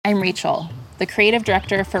I'm Rachel, the creative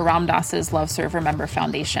director for Ram Dass's Love Serve Remember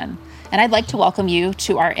Foundation, and I'd like to welcome you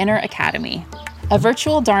to our Inner Academy, a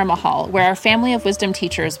virtual Dharma hall where our family of wisdom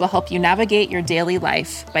teachers will help you navigate your daily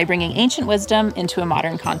life by bringing ancient wisdom into a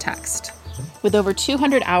modern context. With over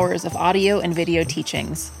 200 hours of audio and video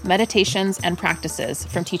teachings, meditations, and practices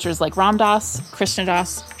from teachers like Ram Dass,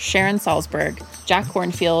 Krishnadas, Sharon Salzberg, Jack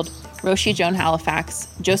Kornfield, Roshi Joan Halifax,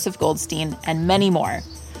 Joseph Goldstein, and many more,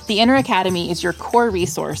 the Inner Academy is your core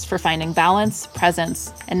resource for finding balance,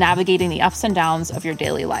 presence, and navigating the ups and downs of your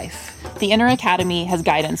daily life. The Inner Academy has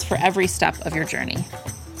guidance for every step of your journey.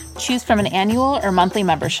 Choose from an annual or monthly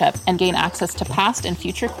membership and gain access to past and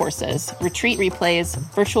future courses, retreat replays,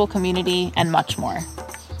 virtual community, and much more.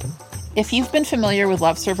 If you've been familiar with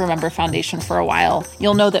Love Serve Remember Foundation for a while,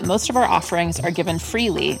 you'll know that most of our offerings are given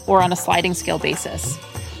freely or on a sliding scale basis.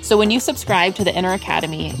 So when you subscribe to the Inner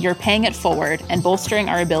Academy, you're paying it forward and bolstering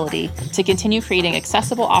our ability to continue creating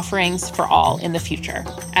accessible offerings for all in the future,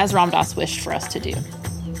 as Ram Dass wished for us to do.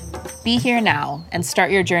 Be here now and start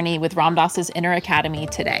your journey with Ram Dass's Inner Academy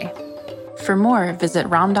today. For more, visit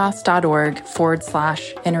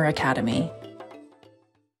ramdass.org/Inner Academy.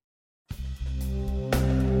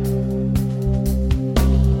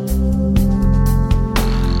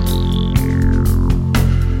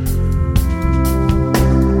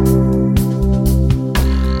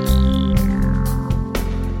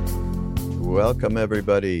 Welcome,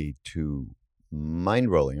 everybody, to Mind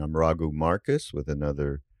Rolling. I'm Raghu Marcus with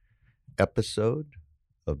another episode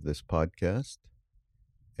of this podcast.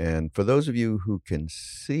 And for those of you who can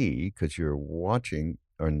see, because you're watching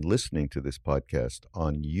and listening to this podcast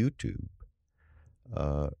on YouTube,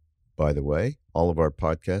 by the way, all of our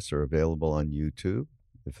podcasts are available on YouTube,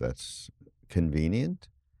 if that's convenient.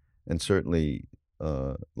 And certainly,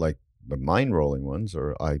 like the Mind Rolling ones,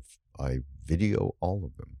 or I video all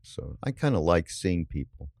of them. So I kind of like seeing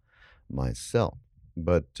people myself.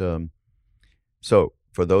 But so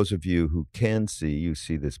for those of you who can see, you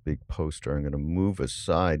see this big poster. I'm going to move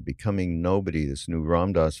aside. Becoming Nobody, this new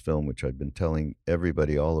Ram Dass film, which I've been telling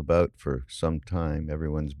everybody all about for some time.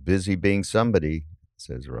 Everyone's busy being somebody,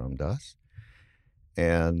 says Ram Dass.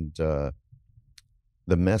 And the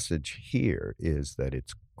message here is that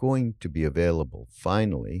it's going to be available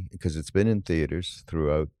finally, because it's been in theaters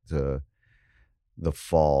throughout the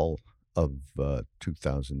fall of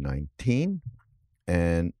 2019,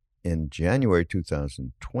 and in January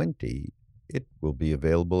 2020, it will be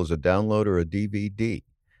available as a download or a DVD.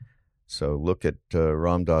 So look at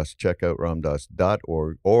Ram Dass, check out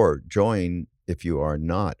ramdass.org, or join, if you are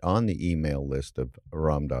not on the email list of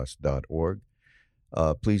ramdass.org,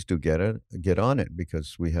 please do get on it,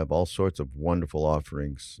 because we have all sorts of wonderful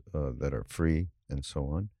offerings that are free and so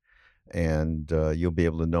on. And you'll be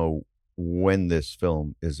able to know when this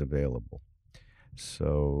film is available.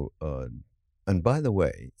 So, and by the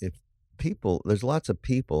way, there's lots of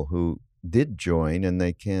people who did join and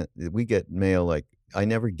they can't, we get mail like, I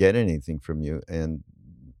never get anything from you. And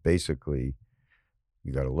basically,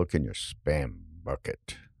 you got to look in your spam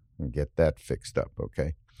bucket and get that fixed up,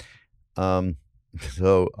 okay?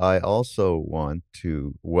 So I also want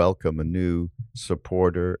to welcome a new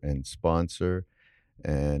supporter and sponsor,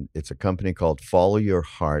 and it's a company called Follow Your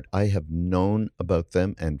Heart. I have known about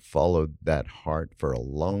them and followed that heart for a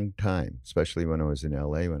long time, especially when I was in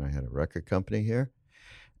LA, when I had a record company here.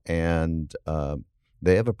 And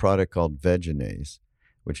they have a product called Vegenaise,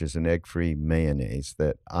 which is an egg-free mayonnaise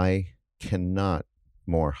that I cannot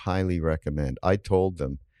more highly recommend. I told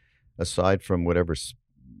them, aside from whatever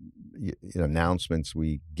announcements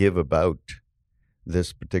we give about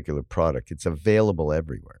this particular product, it's available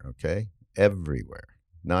everywhere, okay? Everywhere,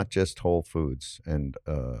 not just Whole Foods and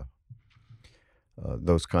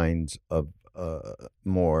those kinds of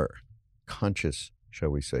more conscious, shall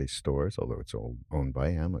we say, stores, although it's all owned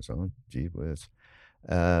by Amazon, gee whiz.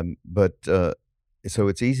 But so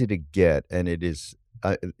it's easy to get, and it is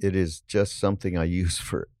just something I use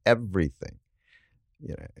for everything,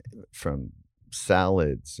 from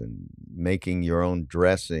salads and making your own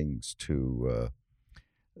dressings to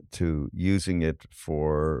using it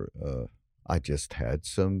for, I just had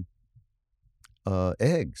some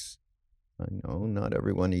eggs. I know not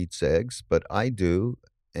everyone eats eggs, but I do.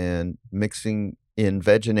 And mixing in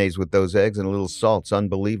Vegenaise with those eggs and a little salt's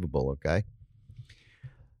unbelievable, okay?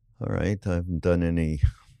 All right, I haven't done any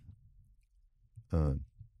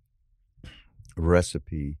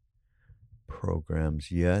recipe programs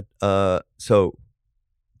yet. So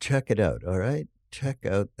check it out, all right? Check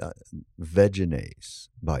out Vegenaise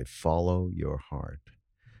by Follow Your Heart.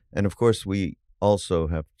 And of course, we also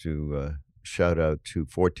have to shout out to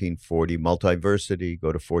 1440 Multiversity.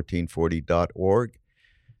 Go to 1440.org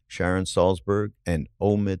Sharon Salzberg and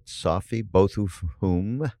Omid Safi, both of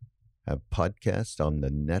whom have podcasts on the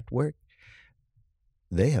network.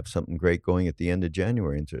 They have something great going at the end of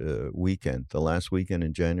January into weekend, the last weekend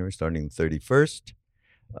in January, starting the 31st,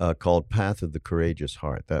 called Path of the Courageous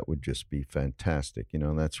Heart. That would just be fantastic.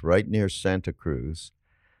 That's right near Santa Cruz,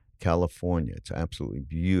 California. It's absolutely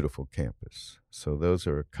beautiful campus. So those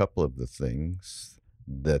are a couple of the things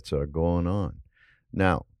that are going on.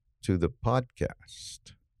 Now, to the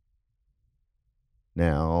podcast.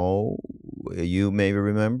 Now, you may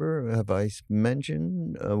remember, have I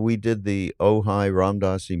mentioned, we did the Ojai Ram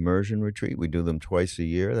Dass Immersion Retreat. We do them twice a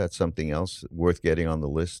year. That's something else worth getting on the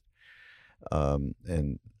list.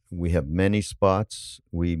 And we have many spots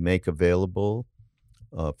we make available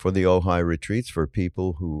for the Ojai retreats for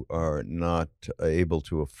people who are not able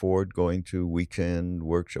to afford going to weekend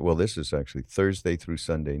workshop. Well, this is actually Thursday through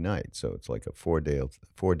Sunday night, so it's like a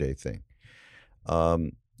four-day thing.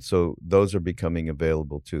 So those are becoming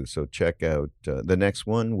available too. So check out, the next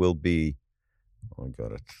one will be, I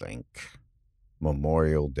gotta think,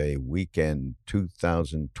 Memorial Day weekend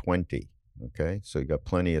 2020. Okay, so you got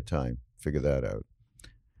plenty of time. Figure that out.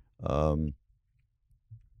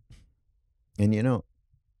 And the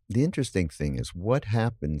interesting thing is what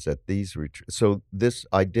happens at these retreats. So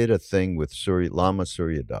I did a thing with Lama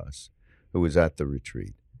Surya Das, who was at the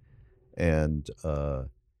retreat. And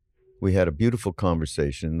we had a beautiful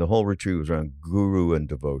conversation. The whole retreat was around guru and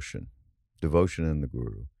devotion and the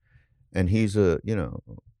guru. And he's done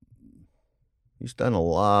a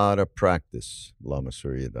lot of practice, Lama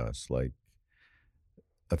Surya Das, like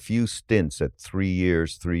a few stints at 3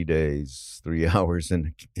 years, 3 days, 3 hours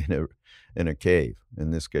in a cave. In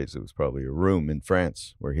this case, it was probably a room in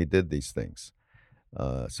France where he did these things.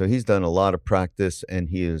 So he's done a lot of practice, and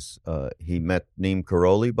he met Neem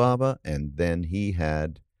Karoli Baba, and then he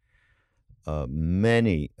had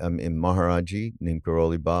many, in Maharaji, Neem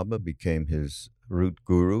Karoli Baba became his root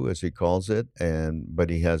guru, as he calls it, but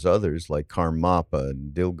he has others like Karmapa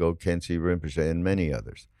and Dilgo Khyentse Rinpoche and many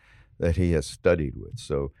others that he has studied with.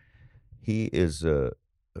 So we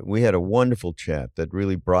had a wonderful chat that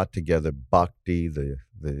really brought together bhakti, the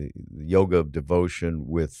yoga of devotion,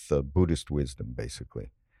 with Buddhist wisdom, basically.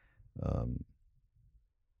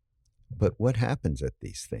 But what happens at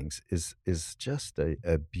these things is just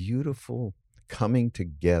a beautiful coming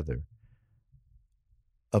together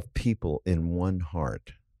of people in one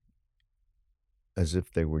heart, as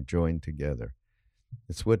if they were joined together.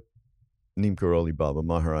 It's what Neem Karoli Baba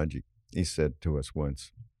Maharaji, he said to us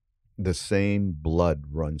once, the same blood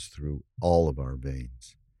runs through all of our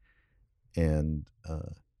veins. And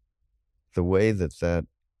the way that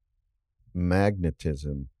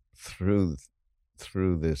magnetism through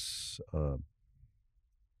this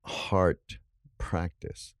heart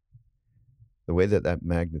practice, the way that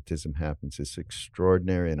magnetism happens is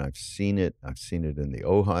extraordinary. And I've seen it in the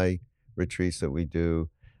Ojai retreats that we do.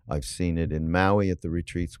 I've seen it in Maui at the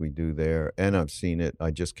retreats we do there. And I've seen it, I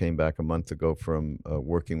just came back a month ago from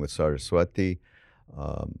working with Saraswati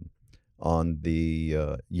on the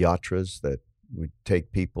yatras that would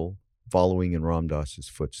take people following in Ram Dass's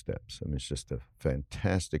footsteps. I mean, it's just a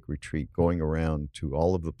fantastic retreat, going around to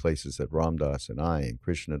all of the places that Ram Dass and I and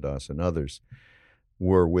Krishna Das and others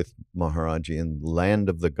were with Maharaji in Land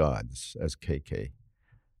of the Gods, as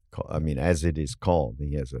as it is called.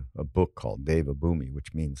 He has a book called Deva Bhumi,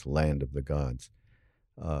 which means Land of the Gods.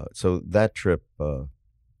 So that trip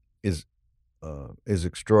is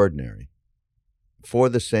extraordinary for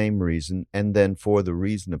the same reason, and then for the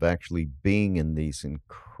reason of actually being in these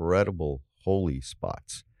incredible holy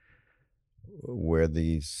spots where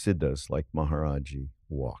these siddhas like Maharaji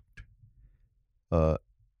walked. And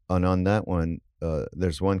on that one,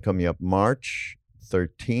 there's one coming up March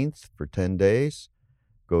 13th for 10 days.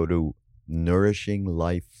 Go to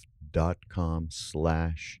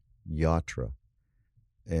nourishinglife.com/yatra.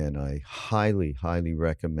 And I highly, highly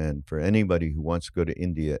recommend for anybody who wants to go to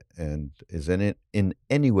India and is in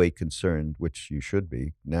any way concerned, which you should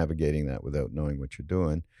be, navigating that without knowing what you're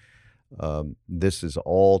doing. This is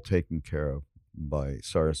all taken care of by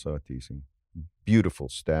Saraswati's beautiful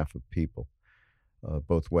staff of people,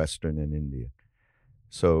 both Western and Indian.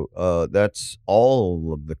 So that's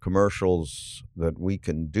all of the commercials that we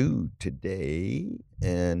can do today.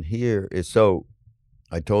 And so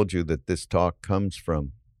I told you that this talk comes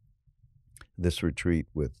from this retreat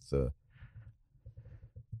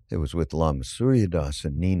it was with Lama Surya Das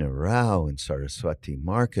and Nina Rao and Saraswati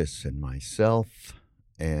Marcus and myself,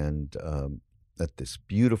 and at this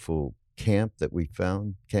beautiful camp that we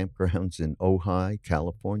found, campgrounds in Ojai,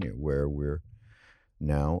 California, where we're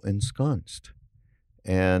now ensconced.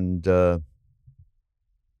 And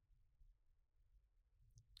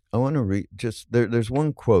I want to read just there's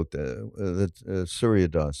one quote that Surya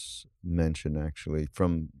Das mentioned actually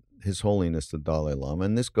from His Holiness the Dalai Lama,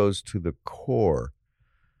 and this goes to the core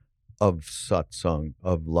of satsang,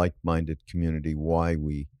 of like-minded community, why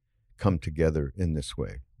we come together in this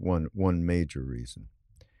way. One major reason.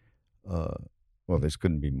 Well, this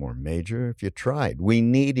couldn't be more major if you tried. We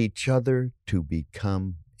need each other to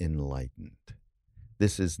become enlightened.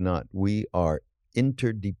 This is not, we are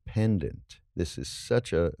interdependent. This is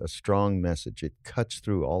such a strong message. It cuts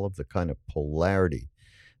through all of the kind of polarity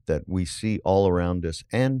that we see all around us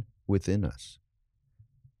and within us.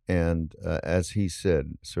 And as he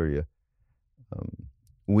said, Surya,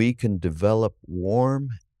 we can develop warm,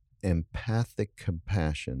 empathic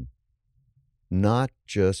compassion, not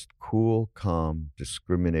just cool, calm,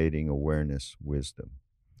 discriminating awareness, wisdom,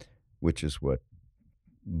 which is what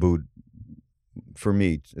for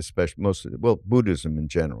me, especially Buddhism in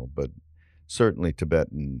general, but certainly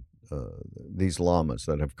Tibetan, these lamas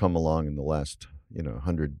that have come along in the last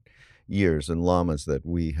 100 years, and lamas that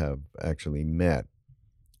we have actually met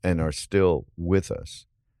and are still with us.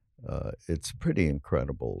 It's pretty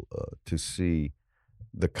incredible to see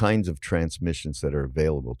the kinds of transmissions that are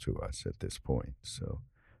available to us at this point. So,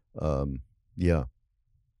 yeah,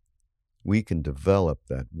 we can develop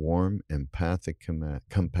that warm, empathic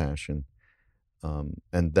compassion,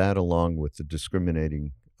 and that, along with the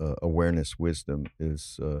discriminating awareness, wisdom,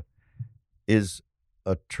 is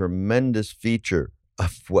a tremendous feature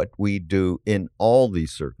of what we do in all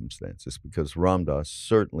these circumstances, because Ram Dass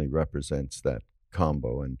certainly represents that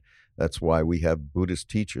combo, and that's why we have Buddhist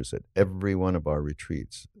teachers at every one of our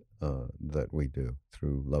retreats that we do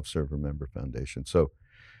through Love, Serve, Remember Foundation. So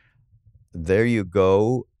there you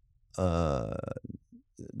go.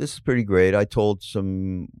 This is pretty great. I told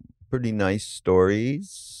some pretty nice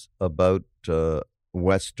stories about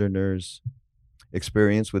Westerners'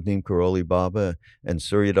 experience with Neem Karoli Baba, and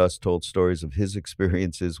Surya Das told stories of his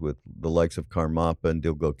experiences with the likes of Karmapa and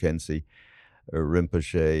Dilgo Khyentse or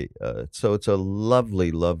Rinpoche. So it's a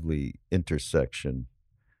lovely, lovely intersection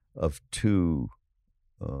of two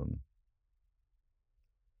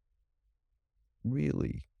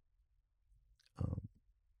really,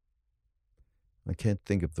 I can't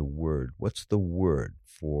think of the word. What's the word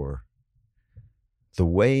for the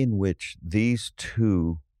way in which these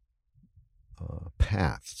two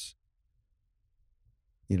paths,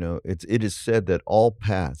 it is said that all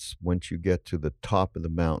paths, once you get to the top of the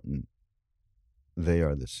mountain, they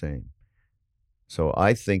are the same. So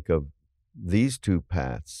I think of these two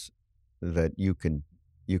paths, that you can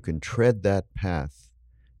tread that path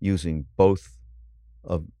using both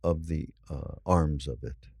of the arms of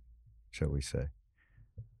it, shall we say.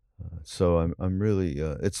 So I'm really,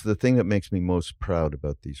 it's the thing that makes me most proud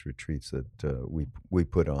about these retreats that we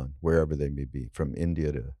put on, wherever they may be, from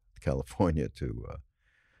India to California to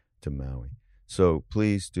Maui. So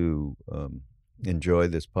please do enjoy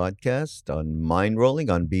this podcast on Mind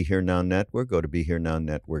Rolling on Be Here Now Network. Go to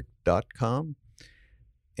BeHereNowNetwork.com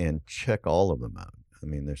and check all of them out. I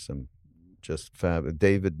mean, there's some just fab.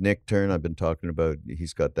 David Nichtern, I've been talking about,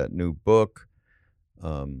 he's got that new book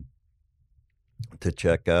to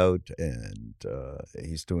check out, and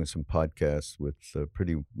he's doing some podcasts with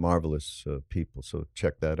pretty marvelous people, so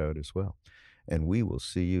check that out as well. And we will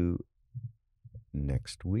see you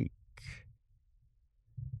next week.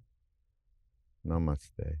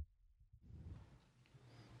 Namaste.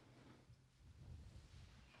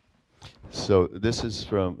 So this is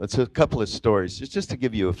it's a couple of stories, just to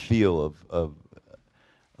give you a feel of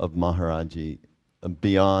Maharaji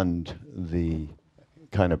beyond the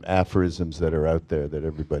kind of aphorisms that are out there that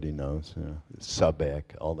everybody knows, Sabek,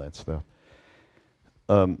 all that stuff.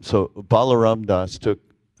 So Balaram Das took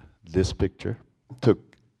this picture, took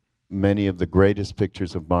many of the greatest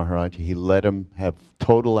pictures of Maharaji. He let him have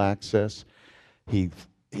total access. He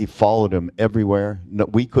followed him everywhere. No,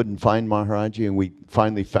 we couldn't find Maharaji, and we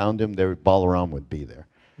finally found him. There, Balaram would be there.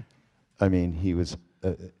 I mean,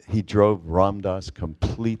 he drove Ram Dass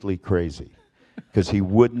completely crazy, because he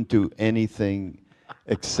wouldn't do anything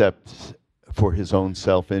except for his own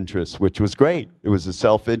self-interest, which was great. It was the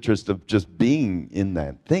self-interest of just being in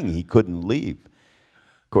that thing. He couldn't leave.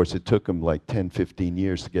 Of course, it took him like 10, 15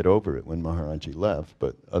 years to get over it when Maharaji left,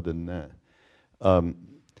 but other than that.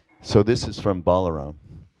 So this is from Balaram.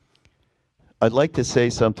 I'd like to say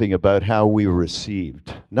something about how we were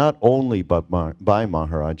received, not only by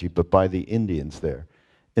Maharaji, but by the Indians there.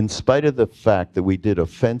 In spite of the fact that we did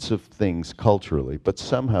offensive things culturally, but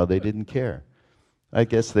somehow they didn't care. I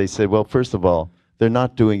guess they said, well, first of all, they're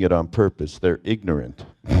not doing it on purpose. They're ignorant.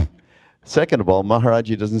 Second of all,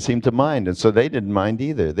 Maharaji doesn't seem to mind, and so they didn't mind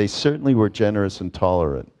either. They certainly were generous and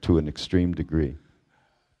tolerant to an extreme degree.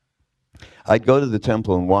 I'd go to the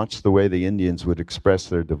temple and watch the way the Indians would express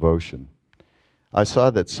their devotion. I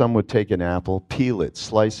saw that some would take an apple, peel it,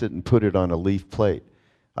 slice it, and put it on a leaf plate.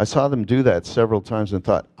 I saw them do that several times and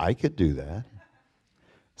thought, I could do that.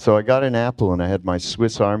 So I got an apple and I had my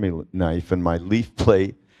Swiss Army knife and my leaf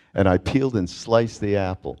plate, and I peeled and sliced the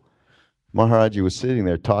apple. Maharaji was sitting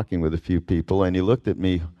there talking with a few people, and he looked at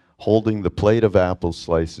me holding the plate of apple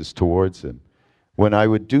slices towards him. When I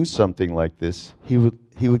would do something like this, he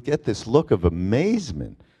would get this look of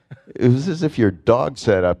amazement. It was as if your dog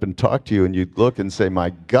sat up and talked to you, and you'd look and say,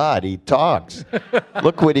 my God, he talks.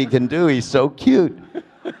 Look what he can do. He's so cute.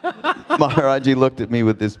 Maharaji looked at me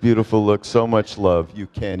with this beautiful look, so much love, you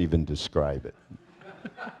can't even describe it.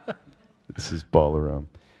 This is Balaram.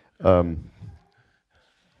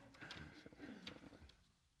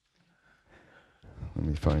 Let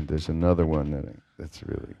me find, there's another one that's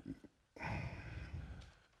really...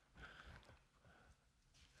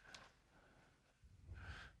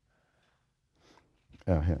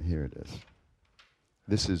 here it is.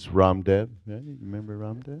 This is Ramdev. Right? You remember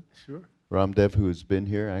Ramdev? Sure. Ramdev, who has been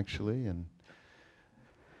here actually and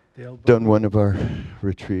done one of our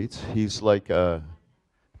retreats. He's like, and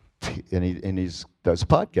he does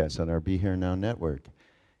podcasts on our Be Here Now network.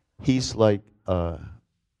 He's like,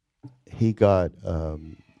 he got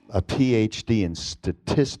a PhD in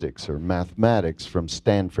statistics or mathematics from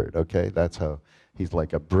Stanford. Okay, that's how he's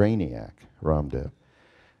like a brainiac, Ramdev.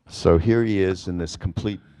 So here he is in this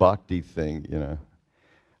complete bhakti thing, you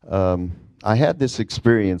know. I had this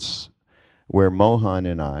experience where Mohan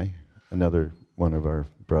and I, another one of our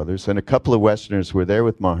brothers, and a couple of Westerners were there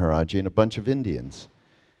with Maharaji and a bunch of Indians.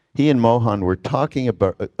 He and Mohan were talking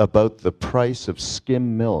about the price of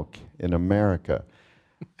skim milk in America,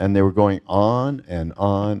 and they were going on and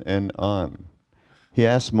on and on. He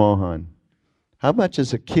asked Mohan, how much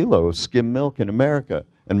is a kilo of skim milk in America?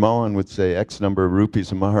 And Mohan would say X number of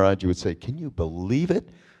rupees, and Maharaji would say, can you believe it?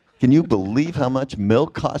 Can you believe how much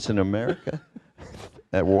milk costs in America?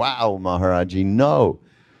 Wow, Maharaji, no.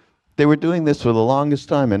 They were doing this for the longest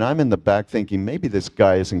time, and I'm in the back thinking, maybe this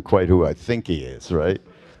guy isn't quite who I think he is, right?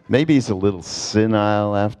 Maybe he's a little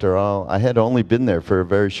senile after all. I had only been there for a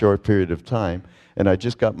very short period of time, and I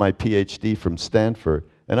just got my PhD from Stanford,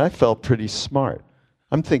 and I felt pretty smart.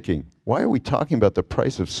 I'm thinking, why are we talking about the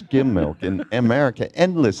price of skim milk in America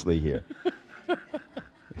endlessly here?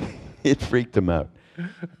 It freaked him out.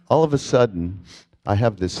 All of a sudden, I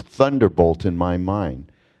have this thunderbolt in my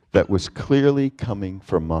mind that was clearly coming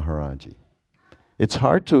from Maharaji. It's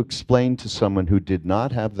hard to explain to someone who did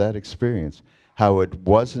not have that experience how it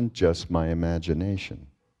wasn't just my imagination.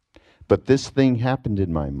 But this thing happened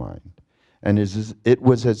in my mind, and it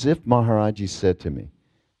was as if Maharaji said to me,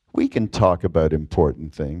 we can talk about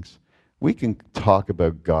important things. We can talk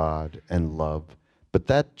about God and love, but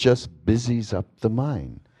that just busies up the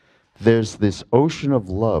mind. There's this ocean of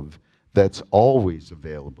love that's always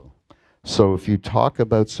available. So if you talk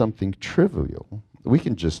about something trivial, we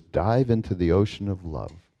can just dive into the ocean of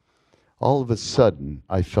love. All of a sudden,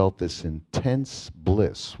 I felt this intense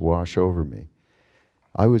bliss wash over me.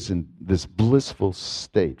 I was in this blissful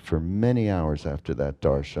state for many hours after that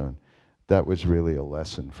darshan. That was really a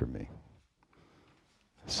lesson for me.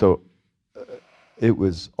 So it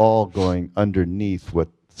was all going underneath what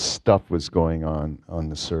stuff was going on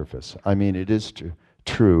the surface. I mean, it is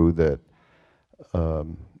true that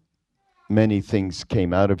many things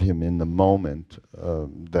came out of him in the moment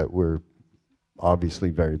that were obviously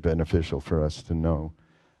very beneficial for us to know.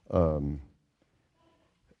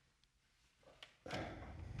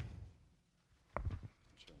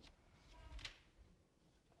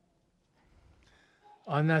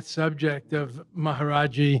 On that subject of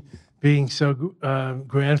Maharaji being so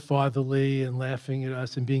grandfatherly and laughing at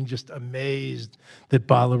us and being just amazed that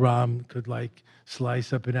Balaram could like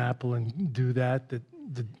slice up an apple and do that the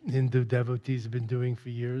Hindu devotees have been doing for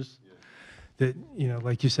years. Yeah. That, you know,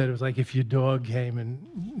 like you said, it was like if your dog came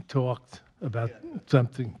and talked about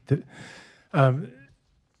something.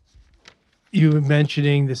 You were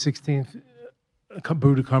mentioning the 16th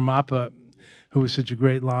Buddha Karmapa, who was such a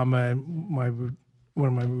great Lama and one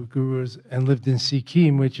of my gurus, and lived in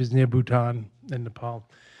Sikkim, which is near Bhutan and Nepal.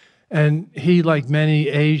 And he, like many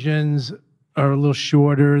Asians, are a little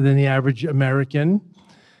shorter than the average American.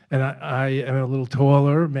 And I am a little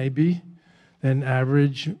taller, maybe, than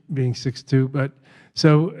average, being 6'2". But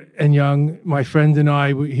so, and young, my friend and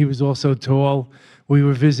I, he was also tall. We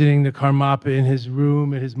were visiting the Karmapa in his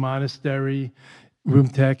room at his monastery room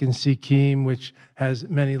tech in Sikkim, which has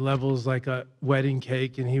many levels, like a wedding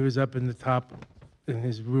cake, and he was up in the top in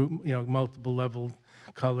his room, multiple level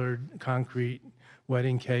colored concrete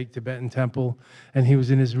wedding cake, Tibetan temple, and he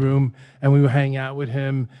was in his room, and we were hanging out with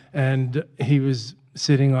him, and he was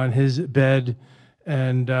sitting on his bed,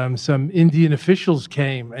 and some Indian officials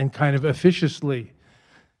came, and kind of officiously,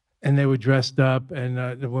 and they were dressed up,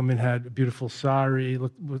 and the woman had a beautiful sari,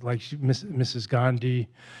 looked like Mrs. Gandhi,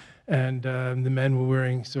 and the men were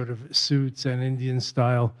wearing sort of suits and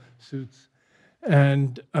Indian-style suits.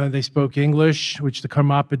 And they spoke English, which the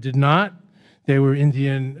Karmapa did not. They were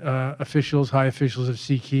Indian officials, high officials of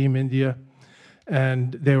Sikkim, India,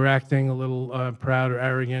 and they were acting a little proud or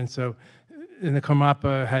arrogant. And the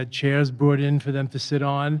Karmapa had chairs brought in for them to sit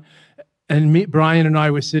on, and Brian and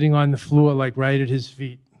I were sitting on the floor, like right at his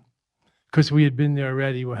feet, because we had been there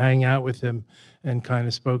already. We're hanging out with him and kind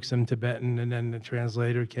of spoke some Tibetan, and then the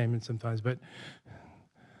translator came in sometimes. But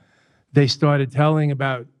they started telling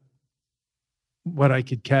about what I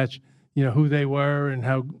could catch, who they were and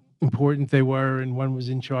how important they were, and one was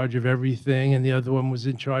in charge of everything, and the other one was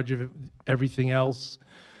in charge of everything else,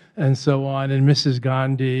 and so on, and Mrs.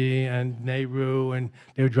 Gandhi and Nehru, and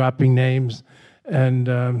they were dropping names, and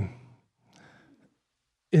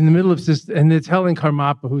in the middle of this, and they're telling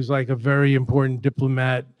Karmapa, who's like a very important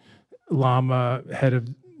diplomat, Lama, head of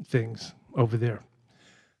things over there.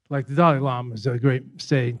 Like the Dalai Lama is a great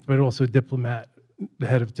saint, but also a diplomat, the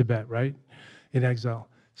head of Tibet, right? In exile.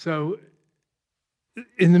 So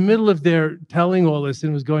in the middle of their telling all this,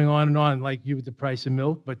 and it was going on, like you with the price of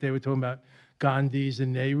milk, but they were talking about Gandhis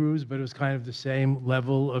and Nehrus, but it was kind of the same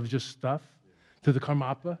level of just stuff, to the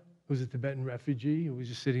Karmapa, who's a Tibetan refugee, who was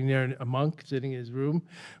just sitting there, a monk sitting in his room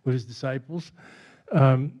with his disciples.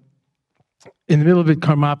 In the middle of it,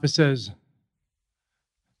 Karmapa says,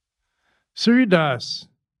 Surya Das,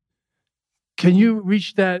 can you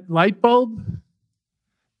reach that light bulb?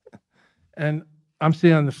 And I'm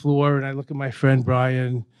sitting on the floor, and I look at my friend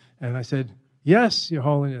Brian, and I said, yes, Your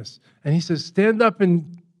Holiness. And he says, stand up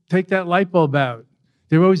and take that light bulb out.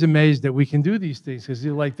 They're always amazed that we can do these things, because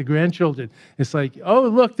they're like the grandchildren. It's like, oh,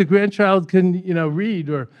 look, the grandchild can, read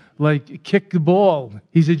or like kick the ball.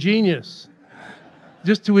 He's a genius.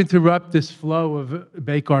 Just to interrupt this flow of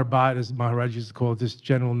Bekar Bhat, as Maharaj used to call it, this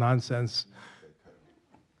general nonsense.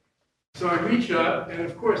 So I reach up, and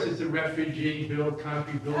of course it's a refugee-built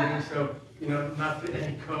concrete building, so, not for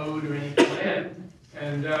any code or any plan.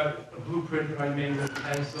 And a blueprint I made with a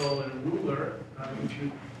pencil and a ruler.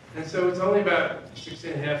 And so it's only about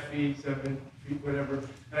 6.5 feet, 7 feet, whatever.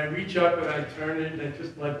 And I reach up and I turn it and I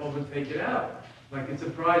twist the light bulb and take it out. Like it's a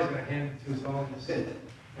prize, and I hand it to His Holiness.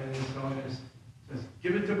 And His Holiness says,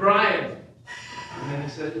 give it to Brian. And then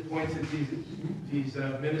he points at these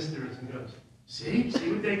ministers and goes, see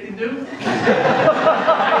what they can do?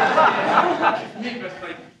 It's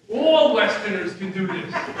like, all Westerners can do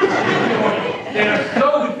this. They are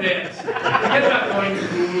so advanced. Forget about going to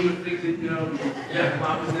school and things that,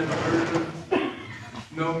 Lama's never heard of.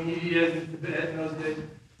 No media in Tibet in those days.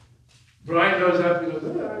 Brian goes up and goes,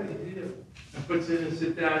 and puts it in and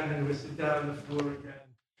sit down, and then we sit down on the floor again.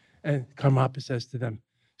 And Karmapa says to them,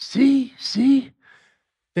 see?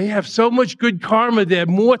 They have so much good karma. They're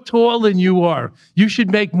more tall than you are. You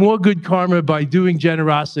should make more good karma by doing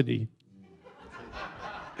generosity.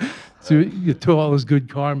 So you're tall is good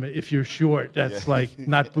karma. If you're short, that's like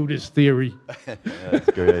not Buddhist theory. That's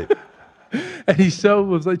great. And he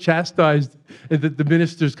was like chastised, and the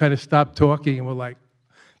ministers kind of stopped talking and were like,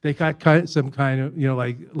 they got some kind of,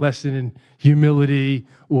 like lesson in humility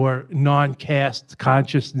or non-caste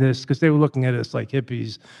consciousness, because they were looking at us like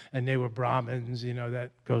hippies, and they were Brahmins, that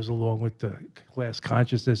goes along with the class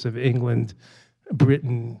consciousness of England,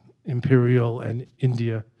 Britain, Imperial, and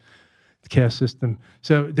India, the caste system.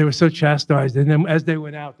 So they were so chastised, and then as they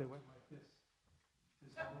went out, they went like this.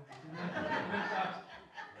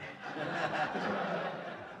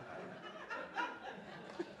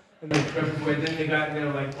 And they drove away. Then they got in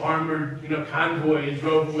their like armored, convoy and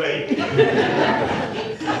drove away.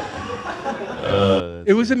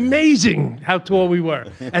 It was amazing how tall we were.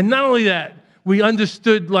 And not only that, we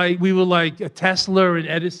understood, like, we were like a Tesla and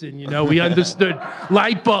Edison, we understood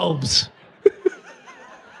light bulbs.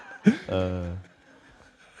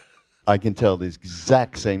 I can tell the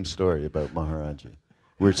exact same story about Maharaji.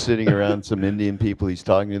 We're sitting around some Indian people, he's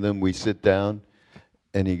talking to them, we sit down,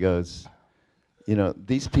 and he goes,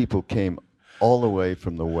 these people came all the way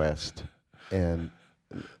from the West, and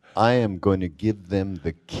I am going to give them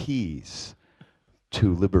the keys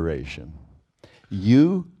to liberation.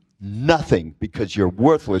 You, nothing, because you're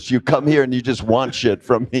worthless. You come here and you just want shit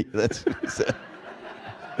from me. That's what he said.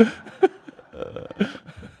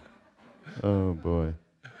 Oh boy.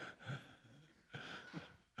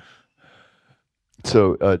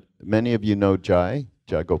 So many of you know Jai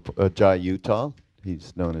Utah.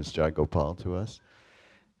 He's known as Jai Gopal to us.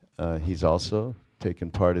 He's also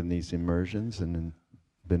taken part in these immersions and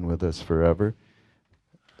been with us forever.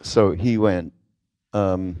 So he went.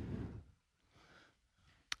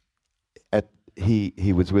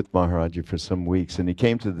 He was with Maharaji for some weeks, and he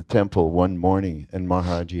came to the temple one morning, and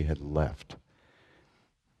Maharaji had left.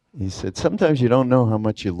 He said, "Sometimes you don't know how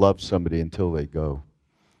much you love somebody until they go."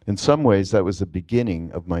 In some ways, that was the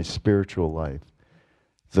beginning of my spiritual life.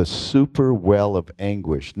 The super well of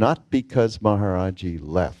anguish, not because Maharaji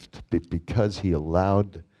left, but because he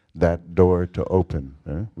allowed that door to open.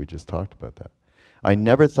 We just talked about that. I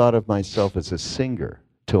never thought of myself as a singer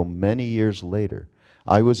till many years later.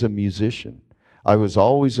 I was a musician. I was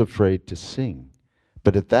always afraid to sing.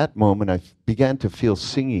 But at that moment, I began to feel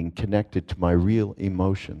singing connected to my real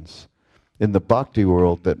emotions. In the bhakti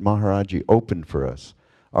world that Maharaji opened for us,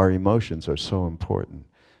 our emotions are so important.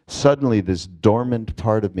 Suddenly, this dormant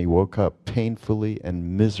part of me woke up painfully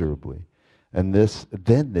and miserably. And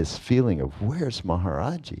then this feeling of, where's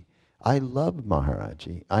Maharaji? I love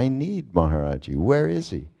Maharaji. I need Maharaji. Where is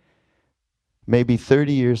he? Maybe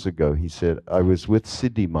 30 years ago, he said, I was with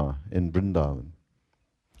Siddhima in Vrindavan.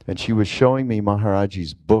 And she was showing me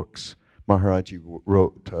Maharaji's books. Maharaji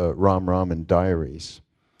wrote Ram Ram and diaries.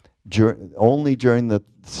 Only during the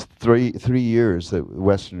three years that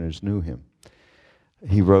Westerners knew him,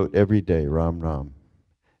 he wrote every day Ram Ram.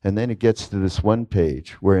 And then it gets to this one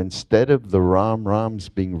page where instead of the Ram Rams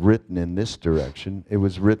being written in this direction, it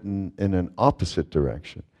was written in an opposite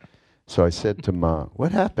direction. So I said to Ma,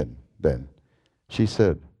 what happened then? She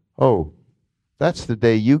said, oh, that's the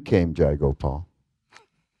day you came, Jai Gopal.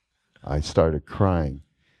 I started crying.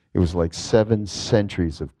 It was like 7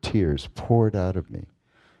 centuries of tears poured out of me.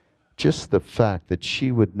 Just the fact that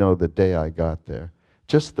she would know the day I got there,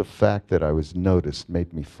 just the fact that I was noticed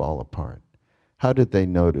made me fall apart. How did they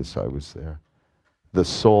notice I was there? The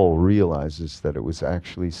soul realizes that it was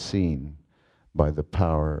actually seen by the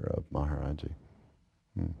power of Maharaji.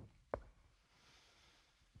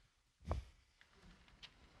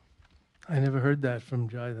 I never heard that from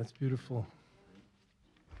Jai. That's beautiful.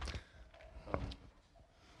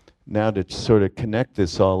 Now to sort of connect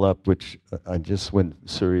this all up, which I just, when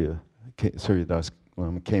Surya Das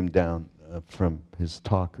Lama came down from his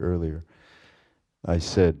talk earlier, I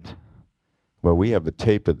said, well, we have a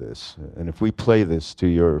tape of this, and if we play this to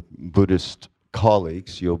your Buddhist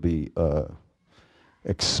colleagues, you'll be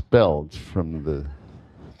expelled from the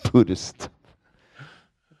Buddhist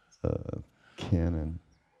canon.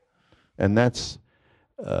 And that's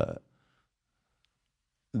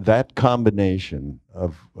that combination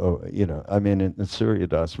of, I mean, and Surya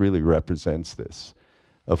Das really represents this,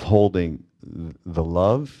 of holding the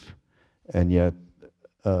love and yet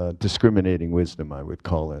discriminating wisdom, I would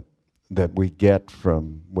call it, that we get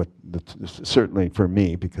from what, certainly for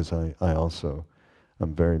me, because I also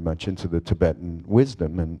am very much into the Tibetan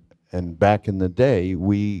wisdom, and back in the day,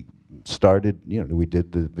 we started, we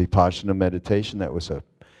did the Vipassana meditation. That was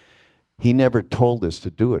he never told us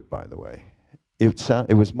to do it, by the way.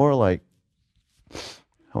 It was more like,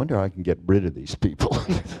 I wonder how I can get rid of these people.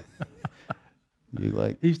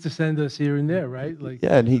 He used to send us here and there, right? Like,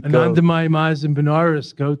 yeah, and he'd Anandamai Maz in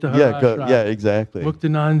Benares, go to her ashram. Yeah, exactly.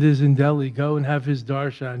 Muktanand is in Delhi, go and have his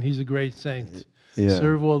darshan. He's a great saint. Yeah.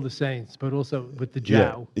 Serve all the saints, but also with the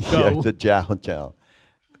jiao. Yeah, the jiao.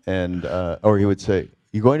 And, or he would say,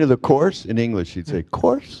 you going to the course? In English, he'd say,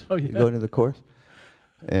 course? Oh, yeah. You going to the course?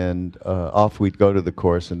 And off we'd go to the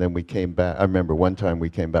course, and then we came back. I remember one time we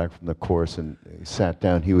came back from the course and sat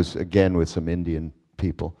down. He was, again, with some Indian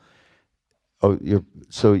people. Oh,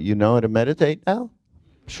 so you know how to meditate now?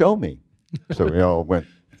 Show me. So we all went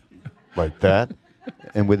like that.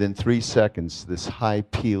 And within 3 seconds, this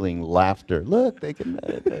high-pealing laughter. Look, they can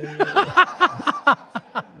meditate.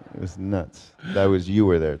 It was nuts. You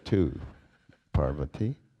were there too,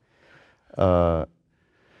 Parvati. But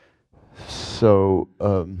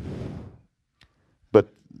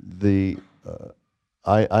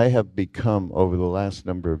I have become, over the last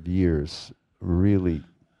number of years, really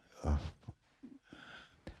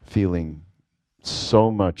feeling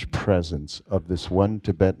so much presence of this one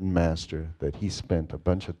Tibetan master that he spent a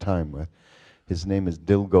bunch of time with. His name is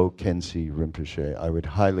Dilgo Khyentse Rinpoche. I would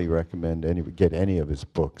highly recommend get any of his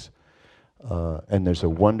books. And there's a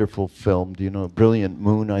wonderful film. Do you know Brilliant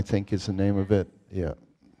Moon, I think is the name of it? Yeah.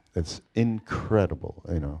 It's incredible,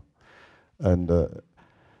 And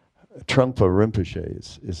Trungpa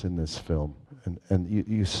Rinpoche is in this film. And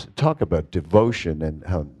you talk about devotion and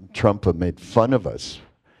how Trungpa made fun of us.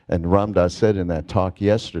 And Ram Dass said in that talk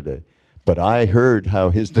yesterday, but I heard how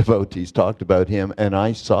his devotees talked about him, and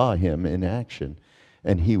I saw him in action.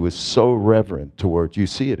 And he was so reverent towards, you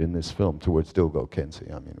see it in this film, towards Dilgo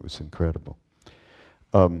Khyentse. I mean, it was incredible.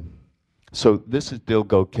 So this is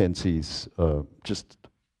Dilgo Khyentse's, just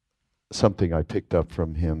something I picked up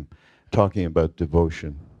from him, talking about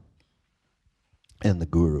devotion and the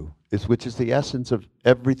guru, which is the essence of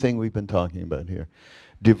everything we've been talking about here.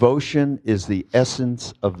 Devotion is the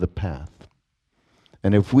essence of the path.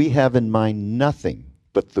 And if we have in mind nothing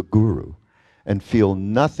but the guru and feel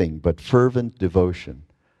nothing but fervent devotion,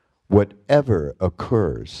 whatever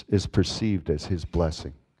occurs is perceived as his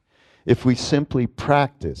blessing. If we simply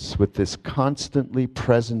practice with this constantly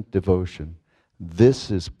present devotion,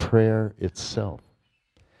 this is prayer itself.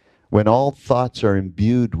 When all thoughts are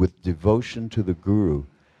imbued with devotion to the guru,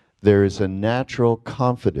 there is a natural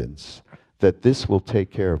confidence that this will take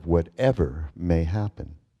care of whatever may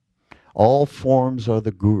happen. All forms are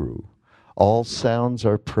the guru, all sounds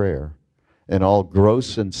are prayer, and all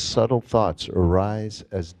gross and subtle thoughts arise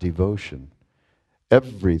as devotion.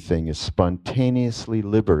 Everything is spontaneously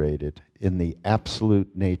liberated in the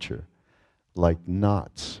absolute nature, like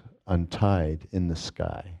knots untied in the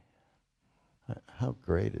sky. How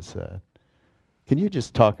great is that? Can you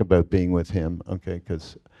just talk about being with him? Okay,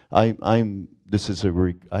 because I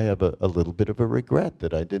have a little bit of a regret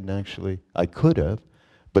that I could have,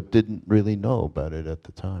 but didn't really know about it at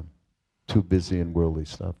the time. Too busy in worldly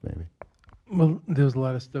stuff, maybe. Well, there was a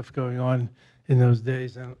lot of stuff going on in those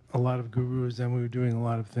days, and a lot of gurus, and we were doing a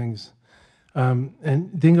lot of things. And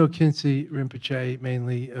Dilgo Khyentse Rinpoche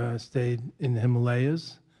mainly stayed in the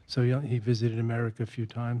Himalayas, so he visited America a few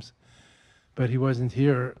times. But he wasn't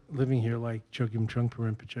living here like Chogyam Trungpa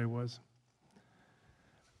Rinpoche was,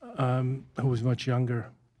 who was much younger.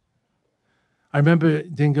 I remember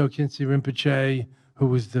Dilgo Khyentse Rinpoche, who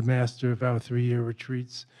was the master of our 3-year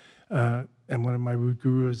retreats, and one of my root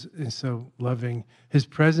gurus, is so loving. His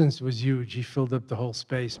presence was huge. He filled up the whole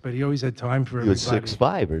space, but he always had time for everybody. He was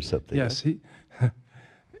 6'5" or something. Yes.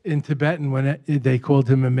 In Tibetan, when they called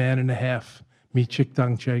him a man and a half, mi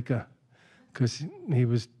chiktang cheka, because he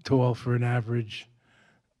was tall for an average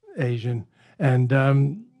Asian. And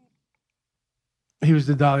he was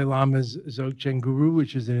the Dalai Lama's Dzogchen guru,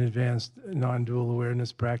 which is an advanced non-dual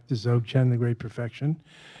awareness practice, Dzogchen, the great perfection.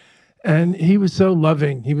 And he was so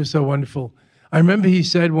loving. He was so wonderful. I remember he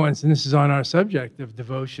said once, and this is on our subject of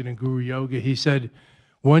devotion and guru yoga, he said,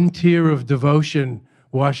 one tear of devotion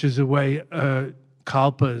washes away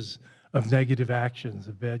kalpas of negative actions,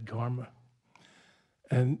 of bad karma.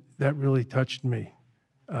 And that really touched me.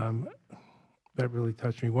 That really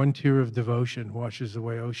touched me. One tear of devotion washes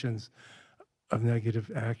away oceans of negative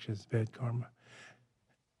actions, bad karma.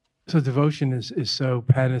 So devotion is so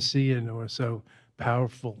panacean or so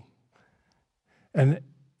powerful. And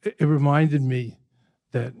it reminded me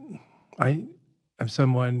that I am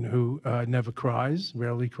someone who never cries,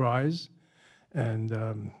 rarely cries.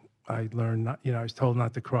 And I learned not, I was told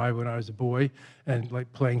not to cry when I was a boy, and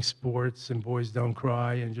like playing sports and boys don't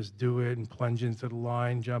cry and just do it and plunge into the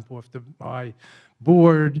line, jump off the high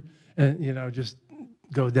board, and just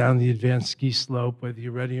go down the advanced ski slope, whether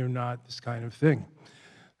you're ready or not, this kind of thing.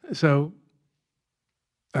 So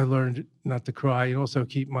I learned not to cry and also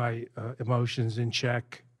keep my emotions in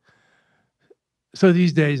check. So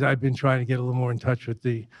these days I've been trying to get a little more in touch with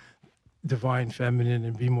the divine feminine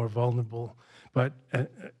and be more vulnerable. But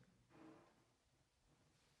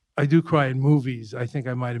I do cry in movies. I think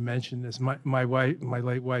I might have mentioned this. My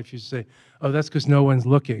late wife used to say, "Oh, that's because no one's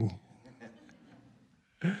looking."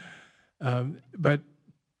 But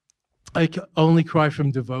I only cry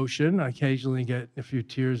from devotion. I occasionally get a few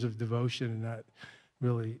tears of devotion, and that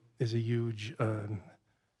really is a huge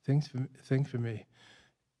thing for me.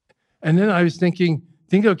 And then I was thinking,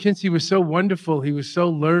 Dilgo Khyentse was so wonderful. He was so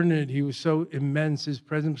learned. He was so immense. His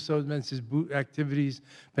presence was so immense. His activities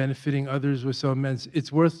benefiting others were so immense.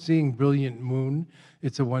 It's worth seeing Brilliant Moon.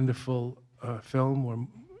 It's a wonderful film or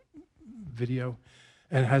video,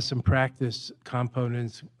 and has some practice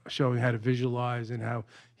components showing how to visualize and how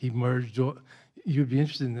he merged. You'd be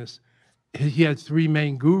interested in this. He had 3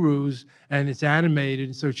 main gurus, and it's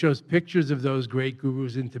animated, so it shows pictures of those great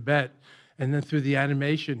gurus in Tibet. And then through the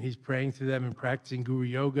animation, he's praying to them and practicing guru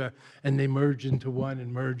yoga, and they merge into one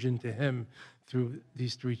and merge into him through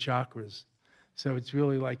these 3 chakras. So it's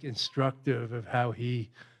really like instructive of how he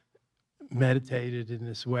meditated in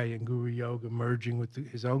this way in guru yoga, merging with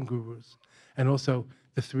his own gurus. And also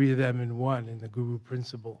the 3 of them in one in the guru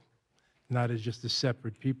principle, not as just as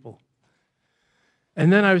separate people.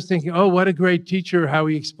 And then I was thinking, oh, what a great teacher, how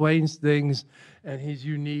he explains things, and he's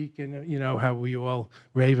unique, and how we all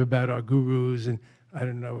rave about our gurus. And I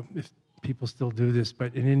don't know if people still do this,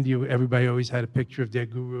 but in India, everybody always had a picture of their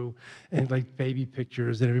guru, and like baby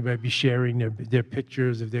pictures, and everybody be sharing their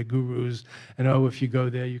pictures of their gurus. And oh, if you go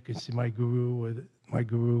there, you can see my guru or my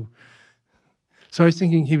guru. So I was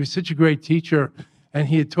thinking he was such a great teacher, and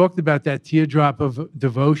he had talked about that teardrop of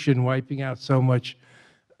devotion wiping out so much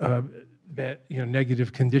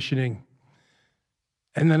negative conditioning.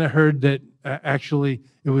 And then I heard that actually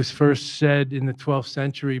it was first said in the 12th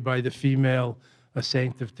century by the female, a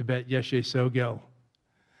saint of Tibet, Yeshe Sogel.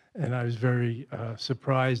 And I was very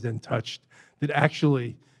surprised and touched that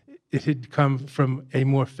actually it had come from a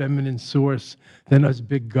more feminine source than us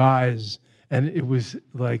big guys. And it was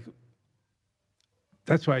like,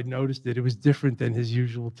 that's why I noticed it. It was different than his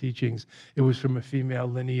usual teachings. It was from a female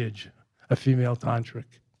lineage, a female tantric.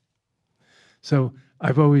 So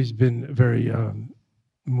I've always been very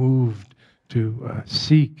moved to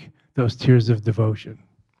seek those tears of devotion.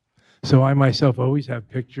 So I myself always have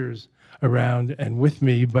pictures around and with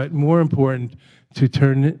me, but more important, to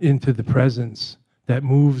turn it into the presence that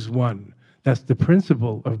moves one. That's the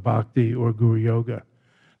principle of bhakti or guru yoga,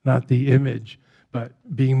 not the image, but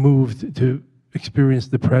being moved to experience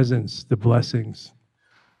the presence, the blessings.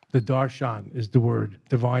 The darshan is the word,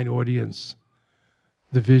 divine audience,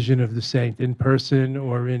 the vision of the saint in person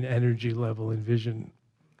or in energy level in vision.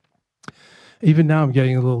 Even now I'm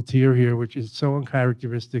getting a little tear here, which is so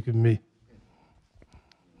uncharacteristic of me.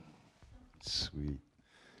 Sweet.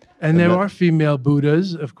 And there are female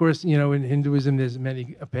Buddhas. Of course, in Hinduism, there's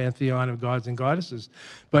a pantheon of gods and goddesses.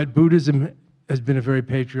 But Buddhism has been a very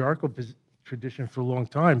patriarchal tradition for a long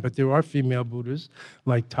time. But there are female Buddhas,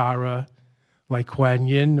 like Tara, like Kuan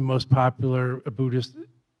Yin, the most popular Buddhist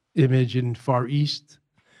image in Far East,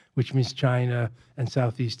 which means China and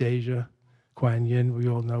Southeast Asia. Kuan Yin, we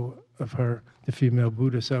all know of her, the female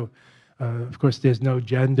Buddha. So, of course, there's no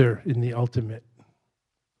gender in the ultimate.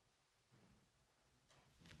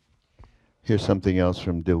 Here's something else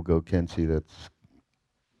from Dilgo Khyentse that's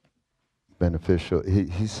beneficial.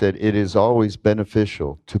 He said, it is always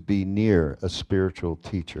beneficial to be near a spiritual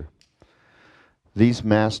teacher. These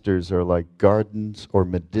masters are like gardens or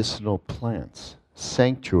medicinal plants,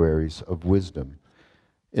 sanctuaries of wisdom.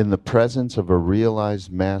 In the presence of a realized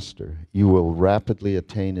master, you will rapidly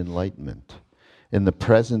attain enlightenment. In the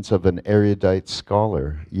presence of an erudite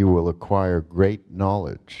scholar, you will acquire great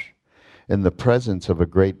knowledge. In the presence of a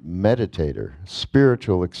great meditator,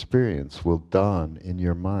 spiritual experience will dawn in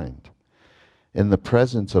your mind. In the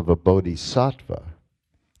presence of a bodhisattva,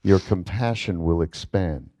 your compassion will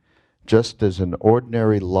expand, just as an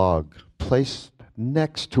ordinary log placed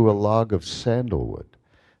next to a log of sandalwood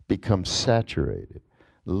becomes saturated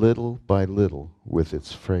little by little with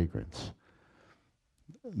its fragrance.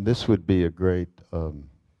 This would be a great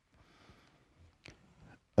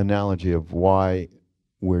analogy of why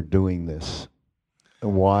we're doing this,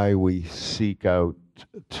 and why we seek out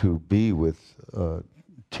to be with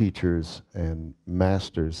teachers and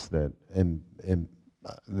masters that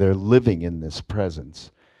they're living in this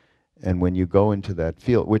presence. And when you go into that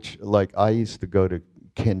field, which, like, I used to go to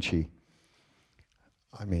Khyentse,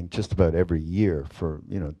 I mean, just about every year for,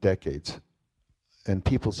 decades. And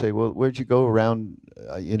people say, well, where'd you go around?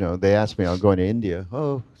 They ask me, I'm going to India.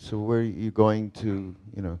 Oh, so where are you going to,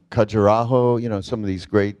 Khajuraho, some of these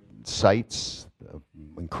great sites,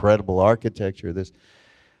 incredible architecture, this.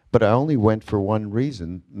 But I only went for one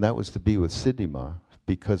reason, and that was to be with Siddhima,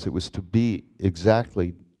 because it was to be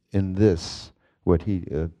exactly in this, what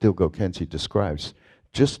Dilgo Khyentse describes,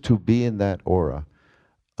 just to be in that aura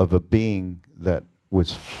of a being that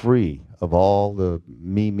was free of all the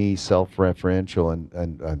me, self-referential,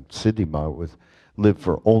 and Siddhima lived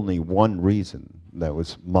for only one reason, that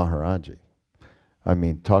was Maharaji. I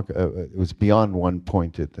mean, it was beyond one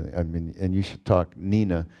pointed. And you should talk,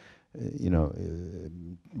 Nina,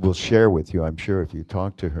 will share with you, I'm sure, if you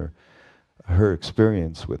talk to her, her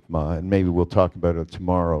experience with Ma, and maybe we'll talk about it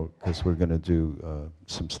tomorrow, because we're going to do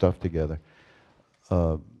some stuff together.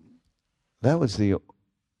 That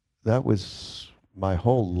was my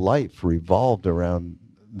whole life revolved around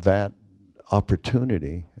that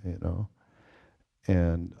opportunity,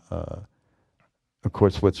 And of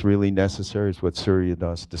course, what's really necessary is what Surya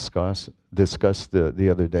Das discussed the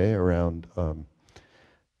other day around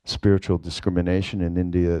spiritual discrimination. In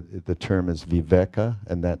India, the term is viveka,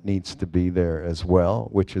 and that needs to be there as well,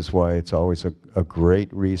 which is why it's always a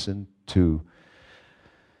great reason to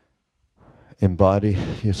embody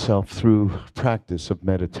yourself through practice of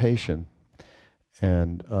meditation.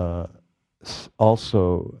 And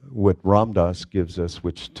also what Ram Dass gives us,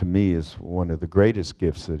 which to me is one of the greatest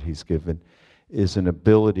gifts that he's given, is an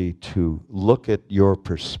ability to look at your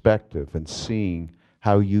perspective and seeing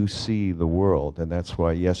how you see the world. And that's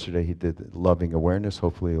why yesterday he did loving awareness.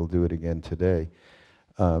 Hopefully he'll do it again today.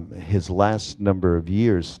 His last number of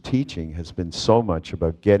years teaching has been so much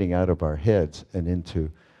about getting out of our heads and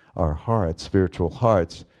into our hearts, spiritual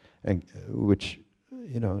hearts, and which,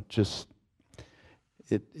 just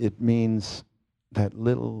it means that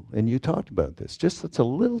little, and you talked about this, just it's a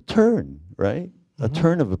little turn, right? Mm-hmm. A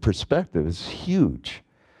turn of a perspective is huge.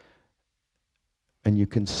 And you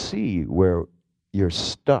can see where you're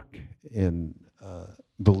stuck in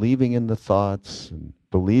believing in the thoughts and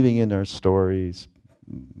believing in our stories,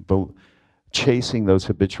 chasing those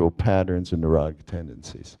habitual patterns and neurotic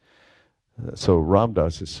tendencies. So Ram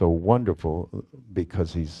Dass is so wonderful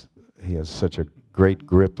because he has such a great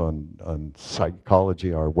grip on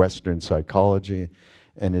psychology, our Western psychology,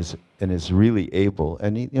 and is really able.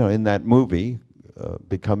 And he, in that movie,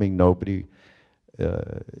 Becoming Nobody,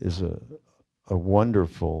 is a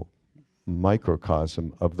wonderful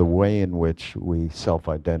microcosm of the way in which we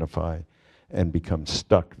self-identify and become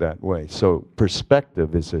stuck that way. So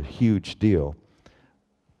perspective is a huge deal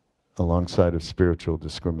alongside of spiritual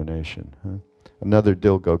discrimination. Huh? Another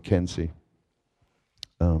Dilgo Khyentse.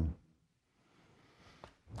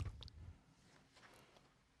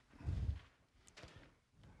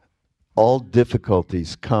 All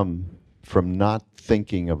difficulties come from not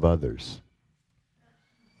thinking of others.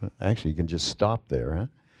 Actually, you can just stop there. Huh?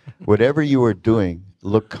 Whatever you are doing,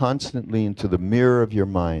 look constantly into the mirror of your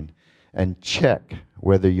mind and check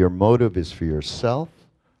whether your motive is for yourself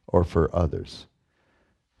or for others.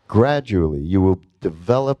 Gradually, you will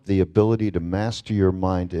develop the ability to master your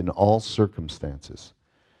mind in all circumstances.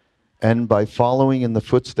 And by following in the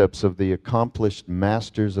footsteps of the accomplished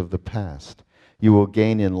masters of the past, you will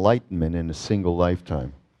gain enlightenment in a single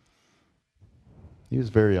lifetime. He was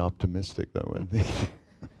very optimistic, though, wasn't he?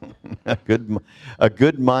 A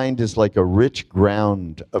good mind is like a rich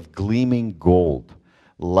ground of gleaming gold,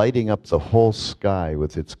 lighting up the whole sky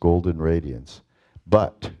with its golden radiance.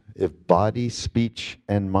 But if body, speech,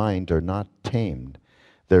 and mind are not tamed,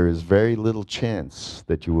 there is very little chance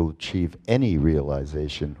that you will achieve any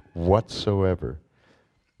realization whatsoever.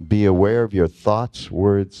 Be aware of your thoughts,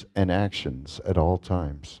 words, and actions at all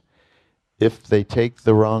times. If they take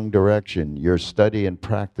the wrong direction, your study and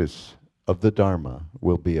practice of the Dharma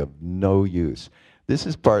will be of no use. This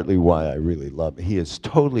is partly why I really love him. He is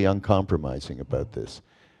totally uncompromising about this.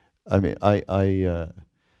 I mean, I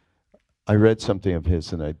read something of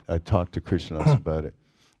his and I talked to Krishnas about it.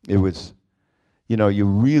 It was, you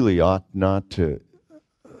really ought not to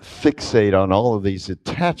fixate on all of these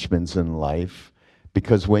attachments in life,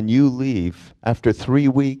 because when you leave, after 3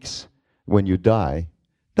 weeks, when you die,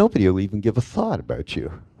 nobody will even give a thought about you.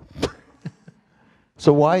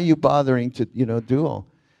 So why are you bothering to, do all?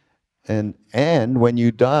 And when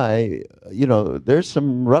you die, there's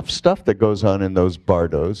some rough stuff that goes on in those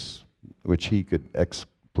bardos, which he could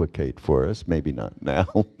explicate for us, maybe not now,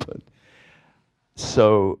 but.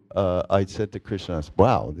 So I said to Krishna,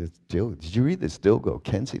 wow, did you read this Dilgo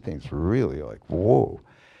Khyentse thing? It's really like, whoa.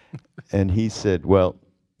 And he said, well,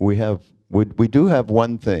 we do have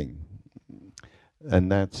one thing,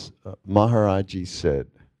 and that's Maharaji said,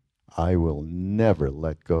 I will never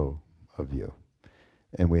let go of you.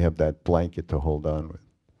 And we have that blanket to hold on with.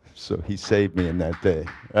 So he saved me in that day,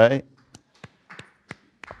 right?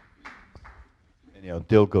 And,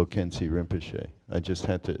 Dilgo Khyentse Rinpoche. I just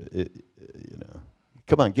had to,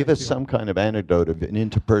 Come on, give us some kind of anecdote of an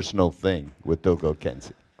interpersonal thing with Dilgo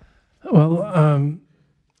Khyentse. Well,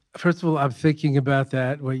 first of all, I'm thinking about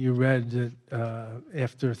that, what you read, that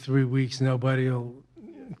after 3 weeks, nobody will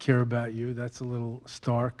care about you. That's a little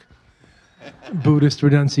stark Buddhist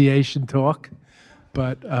renunciation talk.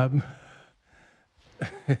 But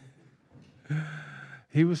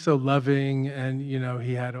he was so loving, and,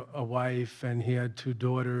 he had a wife, and he had 2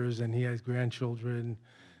 daughters, and he has grandchildren.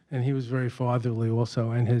 And he was very fatherly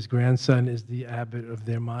also. And his grandson is the abbot of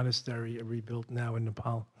their monastery, rebuilt now in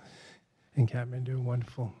Nepal, in Kathmandu.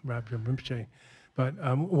 Wonderful, Rabbi Rinpoche. But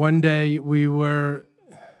one day we were,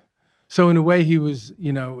 so in a way he was,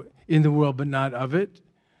 in the world, but not of it.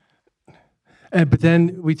 But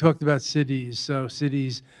then we talked about cities. So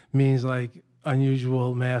cities means like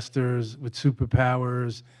unusual masters with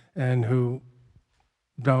superpowers and who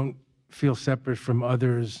don't feel separate from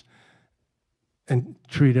others and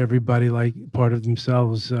treat everybody like part of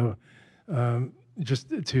themselves. So just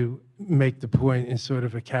to make the point in sort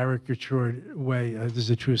of a caricatured way, this is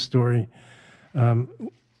a true story.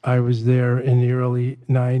 I was there in the early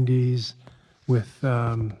 90s with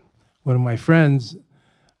one of my friends,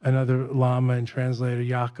 another Lama and translator,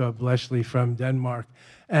 Jakob Leslie from Denmark.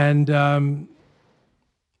 And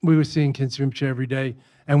we were seeing Khyentse Rinpoche every day.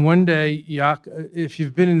 And one day, if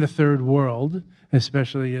you've been in the third world,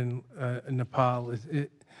 especially in Nepal,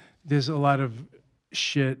 there's a lot of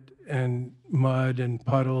shit and mud and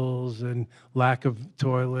puddles and lack of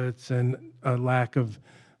toilets and a lack of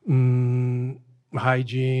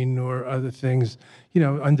hygiene or other things,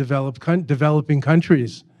 developing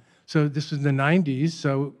countries. So this was in the 90s,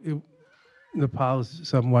 so Nepal is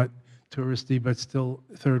somewhat touristy, but still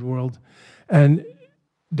third world. And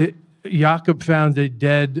Jakob found a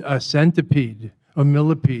dead centipede, or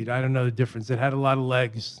millipede, I don't know the difference. It had a lot of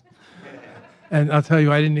legs. And I'll tell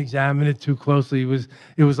you, I didn't examine it too closely.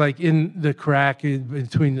 It was like in the crack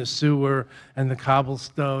between the sewer and the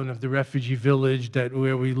cobblestone of the refugee village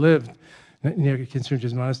where we lived, near Khyentse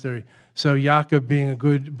Rinpoche's monastery. So Jakob, being a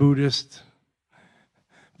good Buddhist,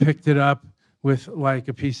 picked it up with like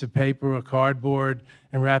a piece of paper or cardboard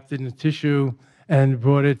and wrapped it in a tissue and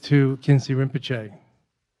brought it to Khyentse Rinpoche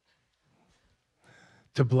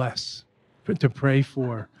to bless, to pray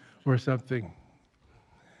for, or something.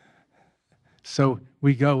 So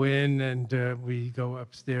we go in and we go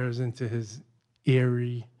upstairs into his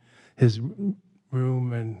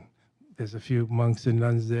room, and there's a few monks and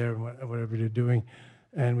nuns there, whatever they're doing,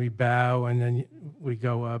 and we bow, and then we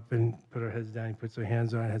go up and put our heads down. He puts our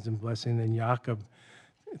hands on our heads and blessing. Then Jakob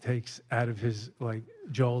takes out of his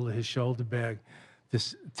his shoulder bag,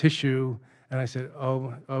 this tissue, and I said,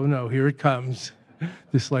 "Oh no, here it comes."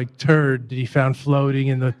 This turd that he found floating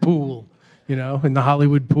in the pool, in the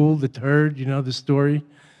Hollywood pool, the turd, the story.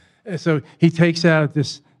 And so he takes out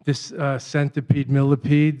this centipede,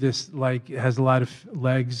 millipede, this has a lot of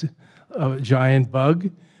legs, a giant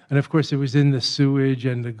bug. And of course it was in the sewage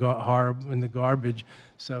and the garbage.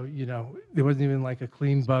 So, there wasn't even a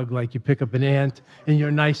clean bug, like you pick up an ant in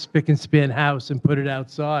your nice spick and span house and put it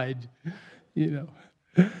outside,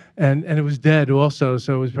 And it was dead also,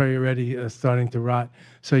 so it was probably already starting to rot.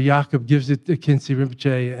 So Jakob gives it to Khyentse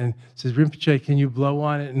Rinpoche and says, "Rinpoche, can you blow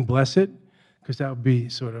on it and bless it?" Because that would be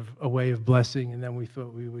sort of a way of blessing. And then we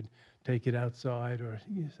thought we would take it outside or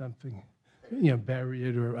something, bury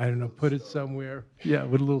it, or I don't know, put it somewhere, with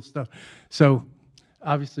a little stuff. So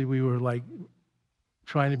obviously we were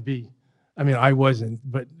trying to be, I wasn't,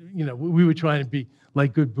 but we were trying to be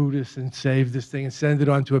like good Buddhists and save this thing and send it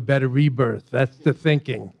on to a better rebirth. That's the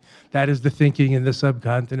thinking. That is the thinking in the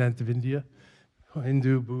subcontinent of India,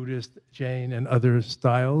 Hindu, Buddhist, Jain, and other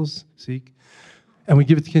styles, Sikh. And we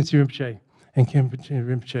give it to Khyentse Rinpoche, and Khyentse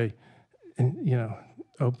Rinpoche,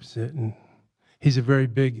 opens it, and he's a very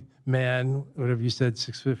big man, whatever you said,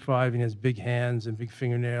 6'5", and he has big hands and big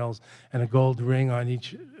fingernails and a gold ring on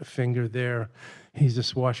each finger there. He's a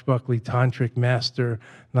swashbuckling tantric master,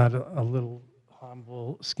 not a little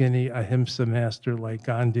humble, skinny ahimsa master like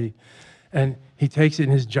Gandhi. And he takes it in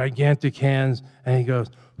his gigantic hands and he goes,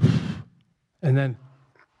 and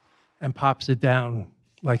pops it down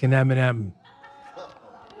like an M&M.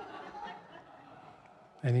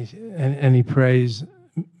 And he prays,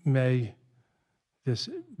 "May this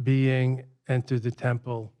being enter the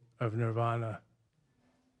temple of nirvana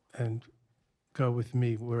and go with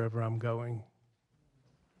me wherever I'm going."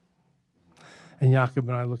 And Jakob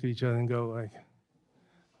and I look at each other and go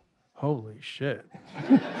holy shit.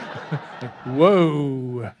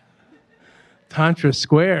 Whoa. Tantra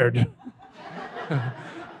squared.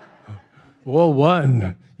 All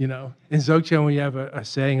one, In Dzogchen, we have a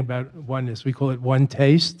saying about oneness. We call it one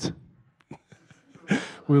taste.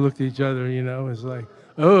 We looked at each other, it's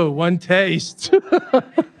oh, one taste.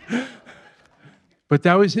 But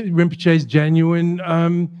that was Rinpoche's genuine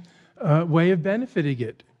way of benefiting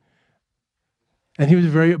it. And he was a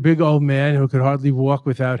very big old man who could hardly walk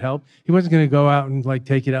without help. He wasn't going to go out and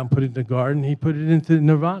take it out and put it in the garden. He put it into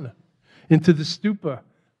nirvana, into the stupa,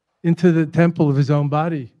 into the temple of his own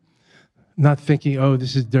body. Not thinking, oh,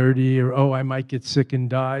 this is dirty, or oh, I might get sick and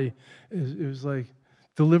die. It was like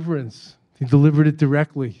deliverance. He delivered it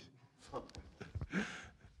directly.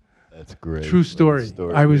 That's great. True story.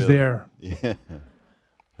 I was there. Yeah.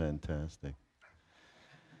 Fantastic.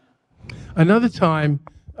 Another time,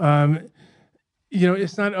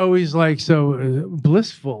 it's not always so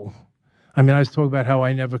blissful. I was talking about how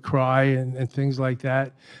I never cry and things like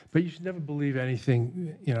that, but you should never believe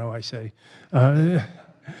anything, I say.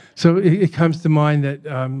 So it comes to mind that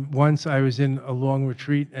once I was in a long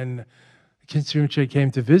retreat and Khyentse Rinpoche came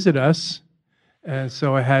to visit us, and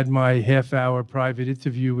so I had my half-hour private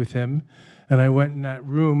interview with him, and I went in that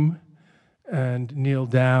room and kneeled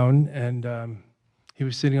down, and he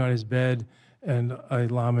was sitting on his bed, and a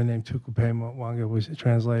Lama named Tukupe Wanga was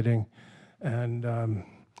translating, and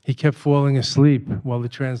he kept falling asleep while the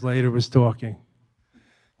translator was talking,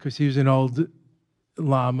 because he was an old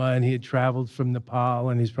Lama and he had traveled from Nepal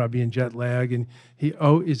and he's probably in jet lag, and he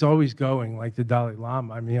is always going, like the Dalai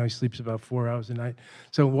Lama. I mean, he only sleeps about 4 hours a night.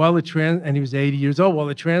 So while and he was 80 years old, while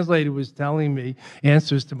the translator was telling me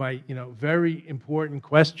answers to my, very important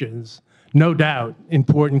questions, no doubt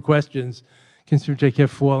important questions, Kinsuche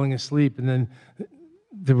kept falling asleep, and then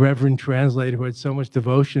the reverend translator, who had so much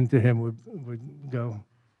devotion to him, would go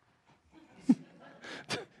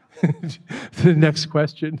to the next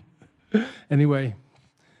question. Anyway,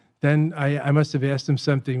 then I must have asked him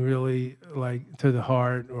something really like to the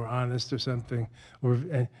heart or honest or something,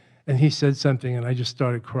 and he said something, and I just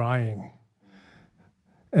started crying.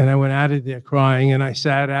 And I went out of there crying, and I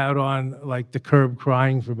sat out on like the curb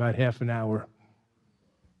crying for about half an hour.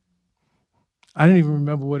 I don't even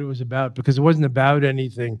remember what it was about, because it wasn't about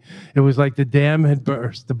anything. It was like the dam had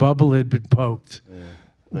burst, the bubble had been poked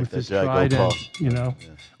Like with this Jack trident, O'Paul.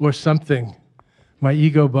 or something. My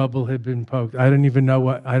ego bubble had been poked. I don't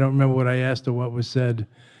remember what I asked or what was said.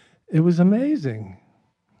 It was amazing.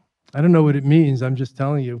 I don't know what it means. I'm just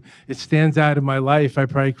telling you. It stands out in my life. I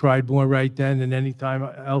probably cried more right then than any time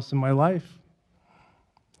else in my life.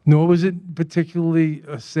 Nor was it particularly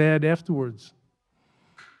sad afterwards.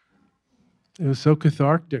 It was so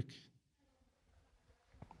cathartic.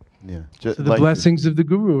 Yeah. So the blessings of the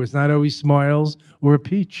Guru. It's not always smiles or a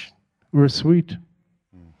peach or a sweet.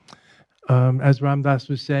 As Ram Dass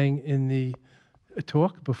was saying in the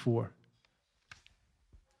talk before.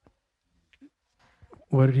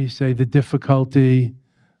 What did he say? The difficulty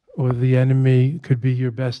or the enemy could be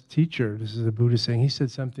your best teacher. This is the Buddha saying. He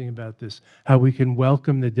said something about this, how we can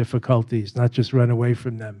welcome the difficulties, not just run away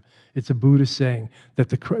from them. It's a Buddha saying that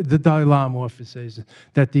the Dalai Lama often says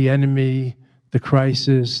that the enemy, the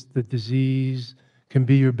crisis, the disease can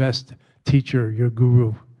be your best teacher, your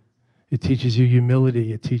guru. It teaches you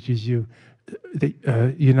humility. It teaches you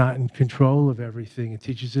that you're not in control of everything. It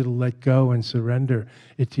teaches you to let go and surrender.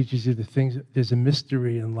 It teaches you the things. There's a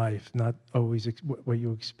mystery in life, not always what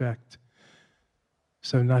you expect.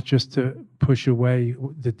 So not just to push away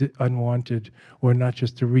the unwanted, or not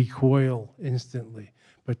just to recoil instantly,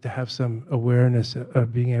 but to have some awareness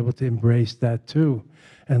of being able to embrace that too,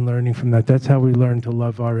 and learning from that. That's how we learn to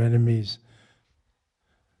love our enemies.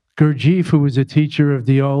 Gurdjieff, who was a teacher of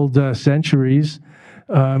the old centuries,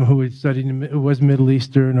 who had studied, who was Middle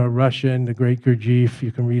Eastern or Russian, the great Gurdjieff.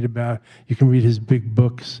 You can read his big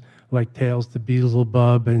books like Tales to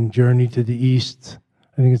Beelzebub and Journey to the East.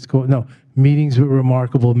 I think it's called, Meetings with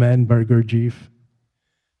Remarkable Men by Gurdjieff.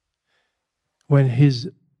 When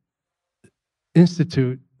his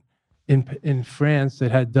institute in France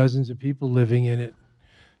that had dozens of people living in it,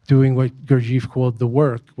 doing what Gurdjieff called the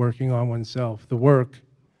work, working on oneself, the work,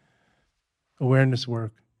 awareness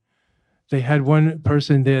work. They had one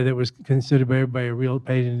person there that was considered by everybody a real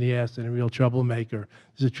pain in the ass and a real troublemaker.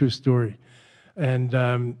 It's a true story.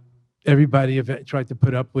 And everybody tried to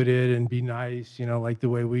put up with it and be nice, like the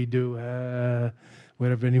way we do.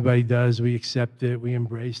 Whatever anybody does, we accept it, we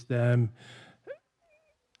embrace them.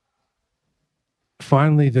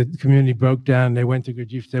 Finally, the community broke down. They went to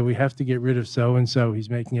Gurdjieff and said, we have to get rid of so-and-so.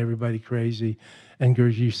 He's making everybody crazy. And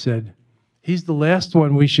Gurdjieff said, he's the last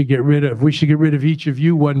one we should get rid of. We should get rid of each of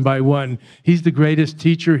you one by one. He's the greatest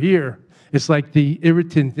teacher here. It's like the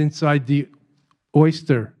irritant inside the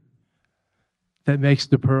oyster that makes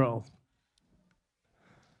the pearl.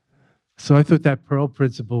 So I thought that pearl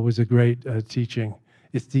principle was a great teaching.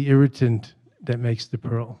 It's the irritant that makes the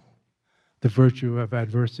pearl, the virtue of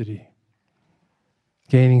adversity,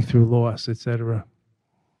 gaining through loss, etc.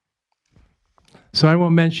 So I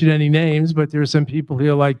won't mention any names, but there are some people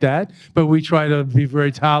here like that. But we try to be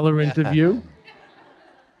very tolerant of you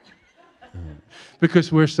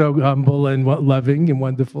because we're so humble and loving and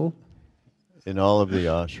wonderful. In all of the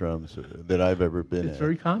ashrams that I've ever been in, it's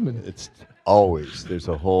very common. There's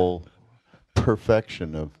a whole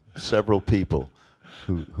perfection of several people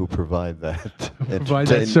who provide that. Provide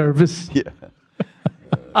that service. Yeah.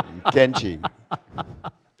 Kenji.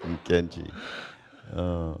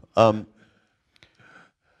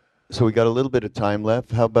 So we got a little bit of time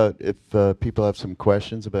left. How about if people have some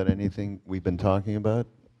questions about anything we've been talking about?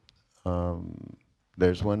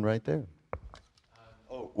 There's one right there.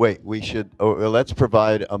 Oh, wait, let's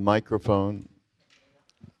provide a microphone.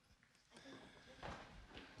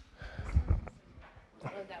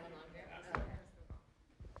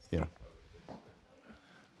 Yeah.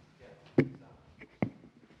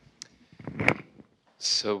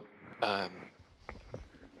 So,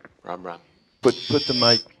 Ram. Put the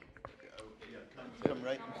mic. Come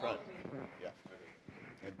right in front. Yeah.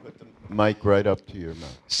 And put the mic right up to your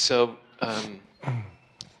mouth. So, I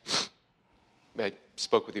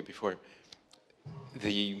spoke with you before.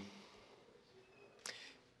 The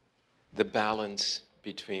balance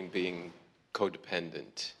between being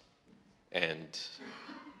codependent and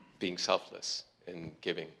being selfless and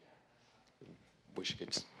giving. We should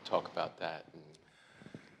talk about that and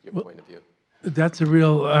your point of view. That's a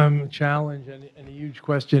real challenge and a huge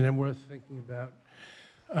question and worth thinking about.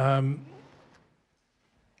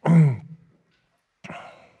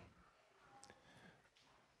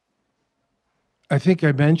 I think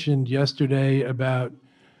I mentioned yesterday about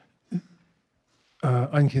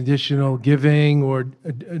unconditional giving, or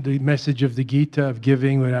the message of the Gita of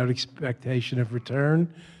giving without expectation of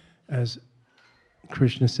return. As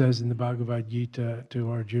Krishna says in the Bhagavad Gita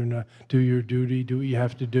to Arjuna, do your duty, do what you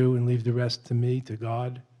have to do, and leave the rest to me, to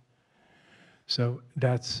God. So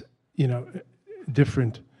that's,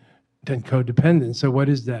 different than codependent. So what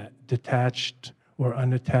is that? Detached or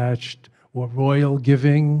unattached, or royal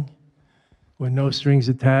giving, or no strings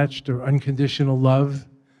attached, or unconditional love,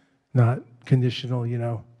 not conditional,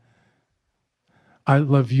 I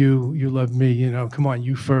love you, you love me, come on,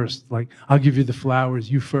 you first. Like, I'll give you the flowers,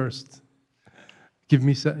 you first. Give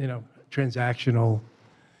me some, transactional,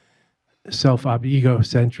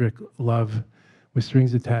 egocentric love with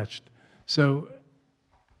strings attached. So,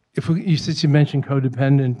 since you mentioned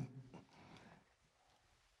codependent,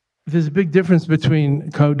 there's a big difference between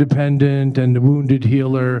codependent and the wounded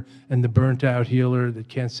healer and the burnt out healer that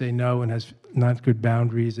can't say no and has not good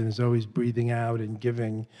boundaries and is always breathing out and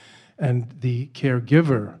giving, and the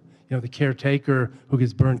caregiver, the caretaker who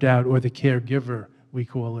gets burnt out, or the caregiver, we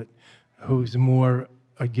call it, who's more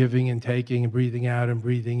a giving and taking and breathing out and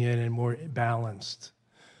breathing in and more balanced.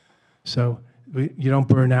 So you don't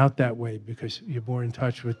burn out that way because you're more in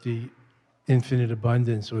touch with the infinite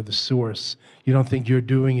abundance or the source. You don't think you're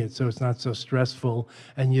doing it, so it's not so stressful,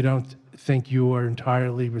 and you don't think you are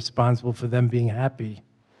entirely responsible for them being happy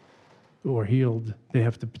or healed. They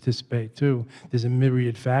have to participate too. There's a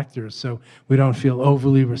myriad factors, so we don't feel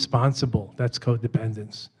overly responsible. That's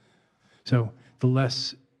codependence. So the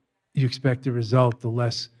less you expect a result, the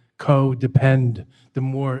less co-depend, the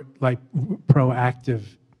more like proactive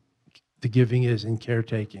the giving is in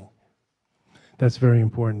caretaking. That's very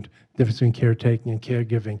important. Difference between caretaking and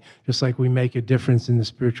caregiving. Just like we make a difference in the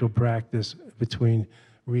spiritual practice between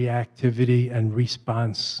reactivity and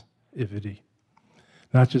responsivity.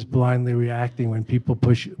 Not just blindly reacting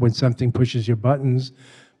when something pushes your buttons,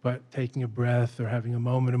 but taking a breath or having a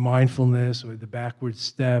moment of mindfulness or the backward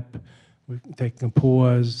step, taking a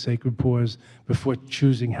pause, sacred pause, before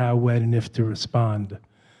choosing how, when, and if to respond.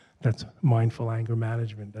 That's mindful anger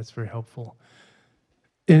management. That's very helpful.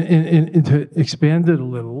 To expand it a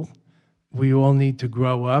little, we all need to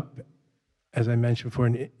grow up, as I mentioned before,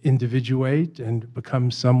 and individuate and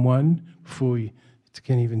become someone before we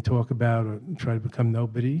can even talk about or try to become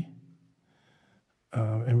nobody,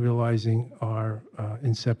 and realizing our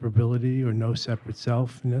inseparability or no separate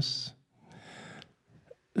selfness.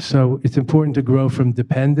 So it's important to grow from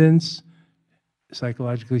dependence,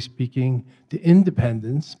 psychologically speaking, to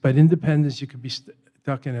independence. But independence, you could be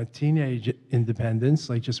stuck in a teenage independence,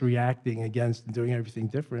 like just reacting against and doing everything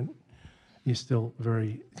different. You're still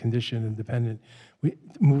very conditioned and dependent. We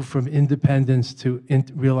move from independence to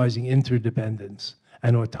realizing interdependence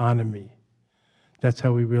and autonomy. That's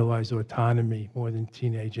how we realize autonomy more than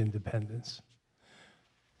teenage independence.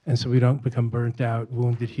 And so we don't become burnt out,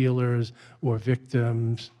 wounded healers, or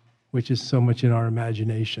victims, which is so much in our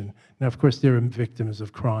imagination. Now, of course, there are victims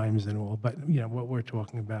of crimes and all, but what we're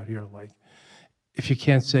talking about here, like, if you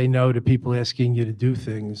can't say no to people asking you to do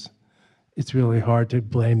things, it's really hard to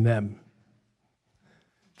blame them.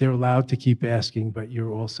 They're allowed to keep asking, but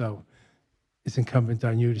it's incumbent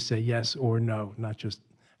on you to say yes or no, not just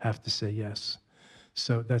have to say yes.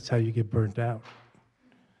 So that's how you get burnt out.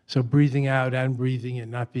 So breathing out and breathing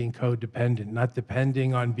in, not being codependent, not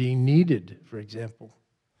depending on being needed, for example,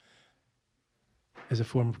 as a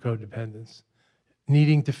form of codependence.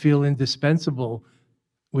 Needing to feel indispensable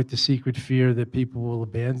with the secret fear that people will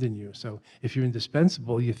abandon you. So if you're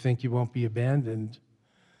indispensable, you think you won't be abandoned.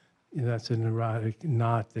 That's a neurotic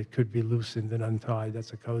knot that could be loosened and untied.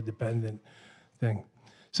 That's a codependent thing.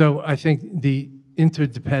 So I think the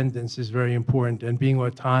interdependence is very important, and being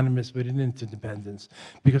autonomous within interdependence,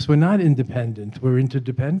 because we're not independent, we're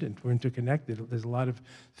interdependent, we're interconnected. There's a lot of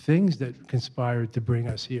things that conspired to bring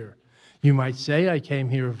us here. You might say, I came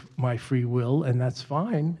here of my free will, and that's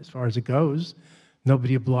fine as far as it goes.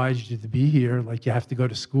 Nobody obliged you to be here, like you have to go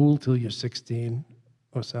to school till you're 16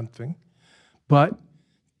 or something. But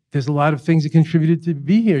there's a lot of things that contributed to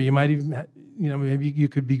be here. You might even, maybe you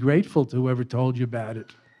could be grateful to whoever told you about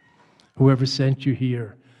it, whoever sent you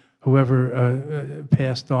here, whoever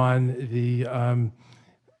passed on the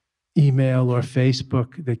email or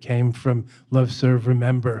Facebook that came from Love, Serve,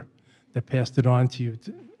 Remember, that passed it on to you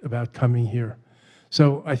about coming here.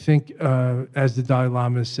 So I think, as the Dalai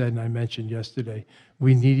Lama said, and I mentioned yesterday,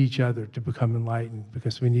 we need each other to become enlightened,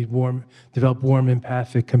 because we need develop warm,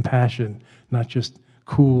 empathic compassion, not just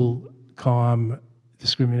cool, calm,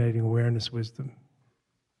 discriminating awareness wisdom.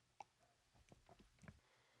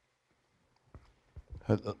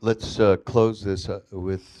 Let's close this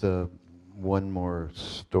with one more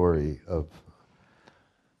story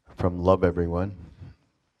from Love Everyone.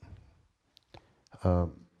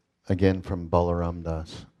 Again, from Balaram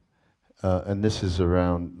Das. And this is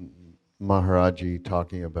around Maharaji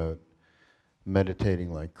talking about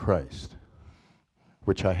meditating like Christ,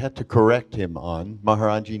 which I had to correct him on.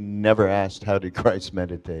 Maharaji never asked, how did Christ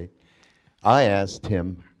meditate? I asked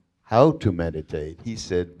him how to meditate. He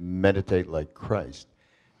said, meditate like Christ.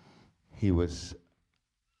 He was,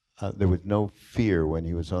 there was no fear when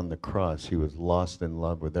he was on the cross. He was lost in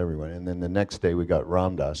love with everyone. And then the next day we got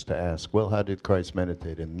Ram Dass to ask, well, how did Christ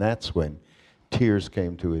meditate? And that's when tears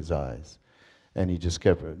came to his eyes. And he just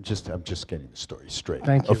kept, I'm just getting the story straight.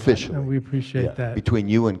 Thank you. Officially. And we appreciate that. Between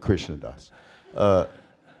you and Krishna Das.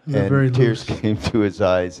 Very tears loose. came to his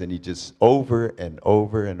eyes, and he just, over and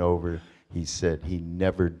over and over, he said, he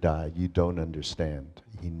never died. You don't understand.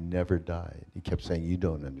 He never died. He kept saying, you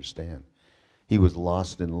don't understand. He was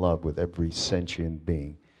lost in love with every sentient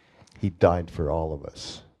being. He died for all of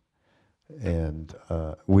us. And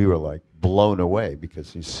we were like blown away,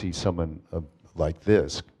 because you see someone like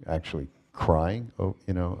this actually crying,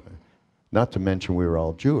 not to mention we were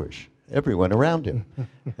all Jewish, everyone around him.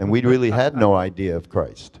 And we really had no idea of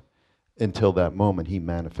Christ until that moment he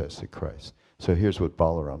manifested Christ. So here's what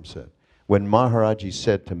Balaram said. When Maharaji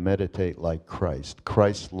said to meditate like Christ,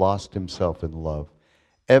 Christ lost himself in love.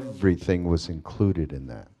 Everything was included in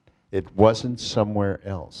that. It wasn't somewhere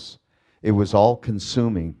else. It was all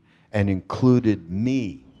consuming and included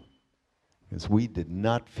me, because we did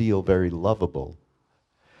not feel very lovable.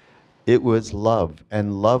 It was love,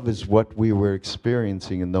 and love is what we were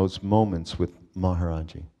experiencing in those moments with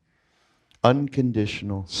Maharaji.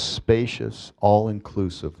 Unconditional, spacious,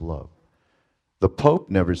 all-inclusive love. The Pope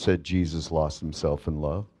never said Jesus lost himself in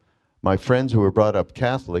love. My friends who were brought up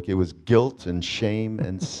Catholic, it was guilt and shame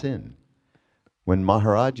and sin. When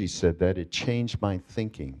Maharaji said that, it changed my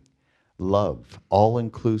thinking. Love,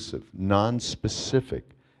 all-inclusive, non-specific,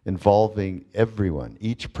 involving everyone,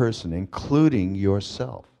 each person, including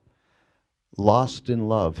yourself. Lost in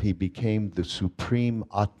love, he became the supreme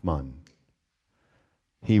Atman.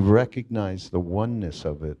 He recognized the oneness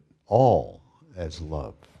of it all as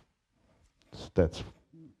love. That's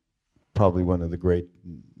probably one of the great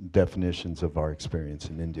definitions of our experience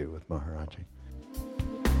in India with Maharaji.